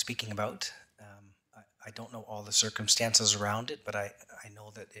you're speaking about. I don't know all the circumstances around it, but I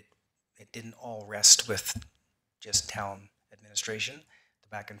know that it didn't all rest with just town administration, the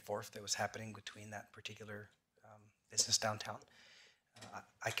back and forth that was happening between that particular business downtown.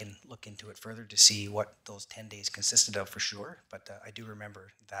 I can look into it further to see what those 10 days consisted of for sure, but I do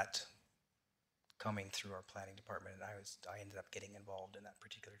remember that coming through our planning department, and I ended up getting involved in that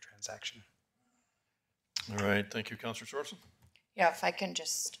particular transaction. All right, thank you, Councillor Sorensen. Yeah, if I can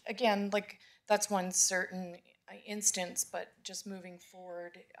just, again, like, that's one certain instance, but just moving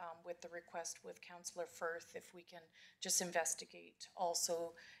forward with the request with Councillor Firth, if we can just investigate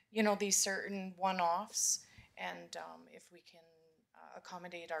also, you know, these certain one-offs, and if we can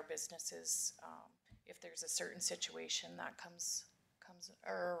accommodate our businesses if there's a certain situation that comes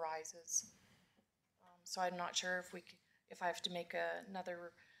or arises. So I'm not sure if if I have to make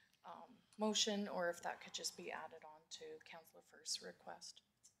another motion, or if that could just be added on to Councillor Firth's request.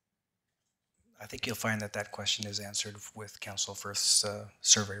 I think you'll find that that question is answered with Council Firth's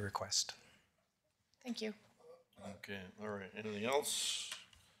survey request. Thank you. Okay, all right, anything else?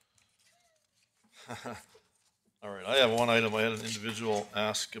 All right, I have one item. I had an individual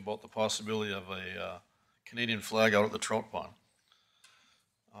ask about the possibility of a Canadian flag out at the trout pond.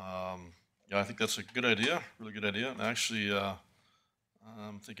 Yeah, I think that's a good idea, really good idea. And actually,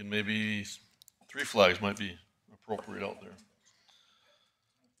 I'm thinking maybe 3 flags might be appropriate out there.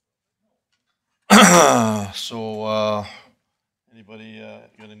 So, anybody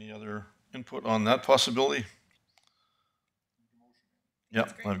got any other input on that possibility?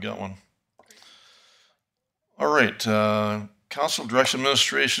 Yep, I've got one. All right, council directs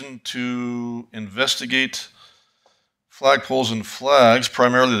administration to investigate flagpoles and flags,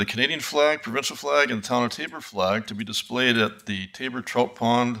 primarily the Canadian flag, provincial flag, and town of Tabor flag, to be displayed at the Tabor Trout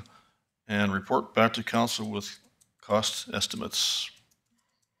Pond and report back to council with cost estimates.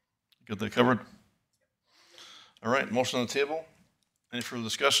 Got that covered? All right, motion on the table. Any further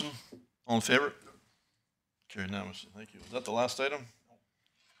discussion? All in favor? Carried unanimously. Thank you. Is that the last item?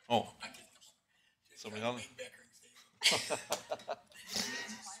 Oh. Somebody else?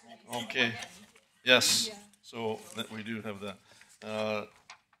 Okay. Yes. So that we do have that.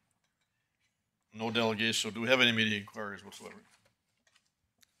 No delegation. So do we have any media inquiries whatsoever?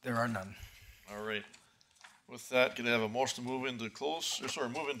 There are none. All right. With that, could I have a motion to move into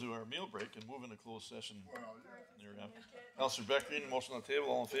move into our meal break and move into closed session? Councilor Beckering, motion on the table.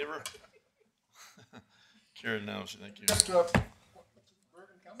 All in favor? Carried now. Thank you.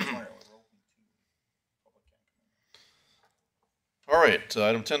 All right.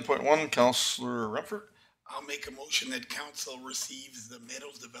 Item 10.1, Councilor Remford. I'll make a motion that council receives the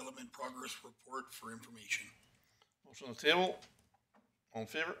Meadows Development Progress Report for information. Motion on the table. All in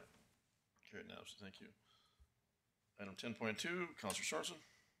favor? Carried now. Thank you. Item 10.2, Councilor Sorensen.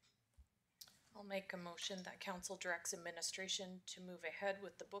 I'll make a motion that council directs administration to move ahead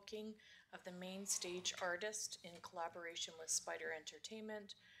with the booking of the main stage artist in collaboration with Spider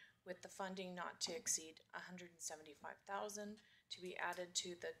Entertainment, with the funding not to exceed $175,000 to be added to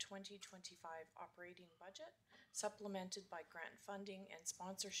the 2025 operating budget, supplemented by grant funding and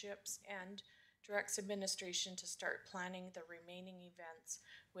sponsorships, and directs administration to start planning the remaining events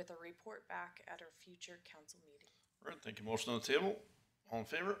with a report back at our future council meeting. All right, thank you. Motion on the table. All in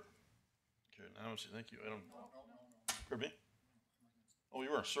favor? Carried unanimously. Thank you. Item. Pardon me? Oh,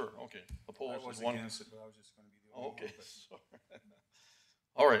 you were, sir. Okay. Opposed? I was one. against it, but I was just going to be the only Okay. one,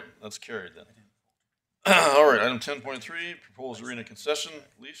 All right, that's carried then. All right, item 10.3, proposed arena concession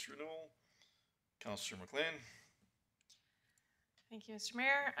lease renewal. Councilor McLean. Thank you, Mr.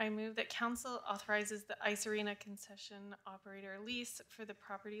 Mayor. I move that council authorizes the Ice Arena concession operator lease for the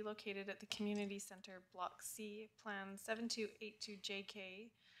property located at the Community Center Block C, Plan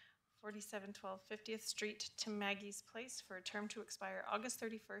 7282JK, 4712 50th Street to Maggie's Place for a term to expire August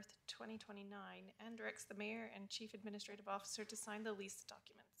 31st, 2029, and directs the mayor and chief administrative officer to sign the lease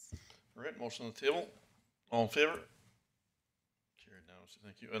documents. All right, motion on the table. All in favor? Carried now.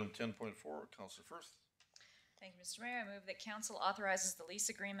 Thank you. Item 10.4, Councilor Firth. Thank you, Mr. Mayor. I move that council authorizes the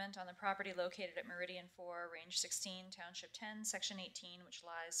lease agreement on the property located at Meridian 4, Range 16, Township 10, Section 18, which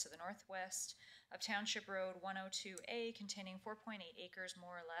lies to the northwest of Township Road 102A, containing 4.8 acres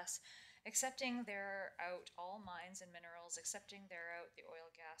more or less, accepting thereout all mines and minerals, accepting thereout the oil,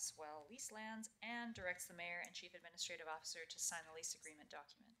 gas, well, lease lands, and directs the mayor and chief administrative officer to sign the lease agreement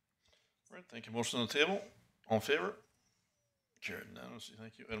document. All right, thank you. Motion on the table. All in favor? Carried unanimously.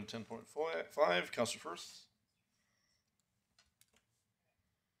 Thank you. Item 10.5, Councilor Firth.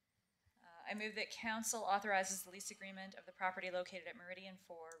 I move that council authorizes the lease agreement of the property located at Meridian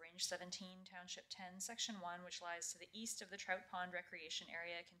 4, Range 17, Township 10, Section 1, which lies to the east of the Trout Pond Recreation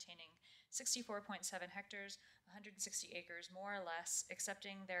Area, containing 64.7 hectares, 160 acres more or less,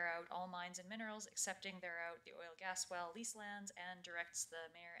 accepting thereout all mines and minerals, accepting thereout the oil, gas well, lease lands, and directs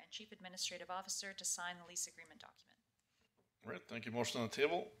the mayor and chief administrative officer to sign the lease agreement document. All right, thank you. Motion on the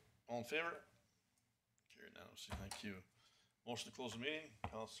table. All in favor? Carried unanimously. Thank you. Motion to close the meeting.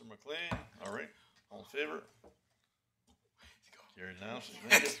 Councilor McLean. All right. All in favor? Carried unanimously.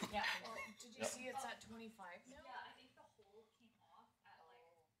 Thank you. Yeah. Did you see it's at 25 now? Yeah, I think the whole came off at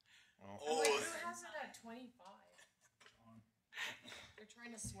like... I'm like, who has it at 25? They're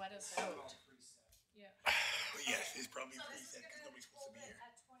trying to sweat us out. Yeah. But yes, it's probably preset because nobody's supposed to be here.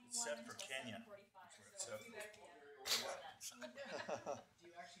 Except for Kenya. So. Do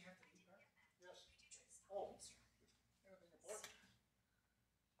you actually have to leave her? Yes. Oh.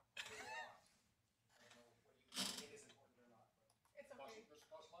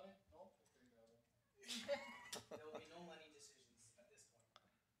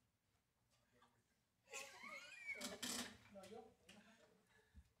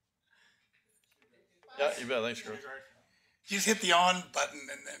 Yeah, you bet. Thanks, Chris. You just hit the on button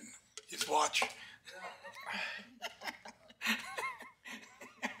and then just watch.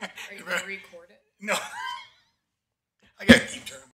 Are you gonna record it? No. I gotta keep turning.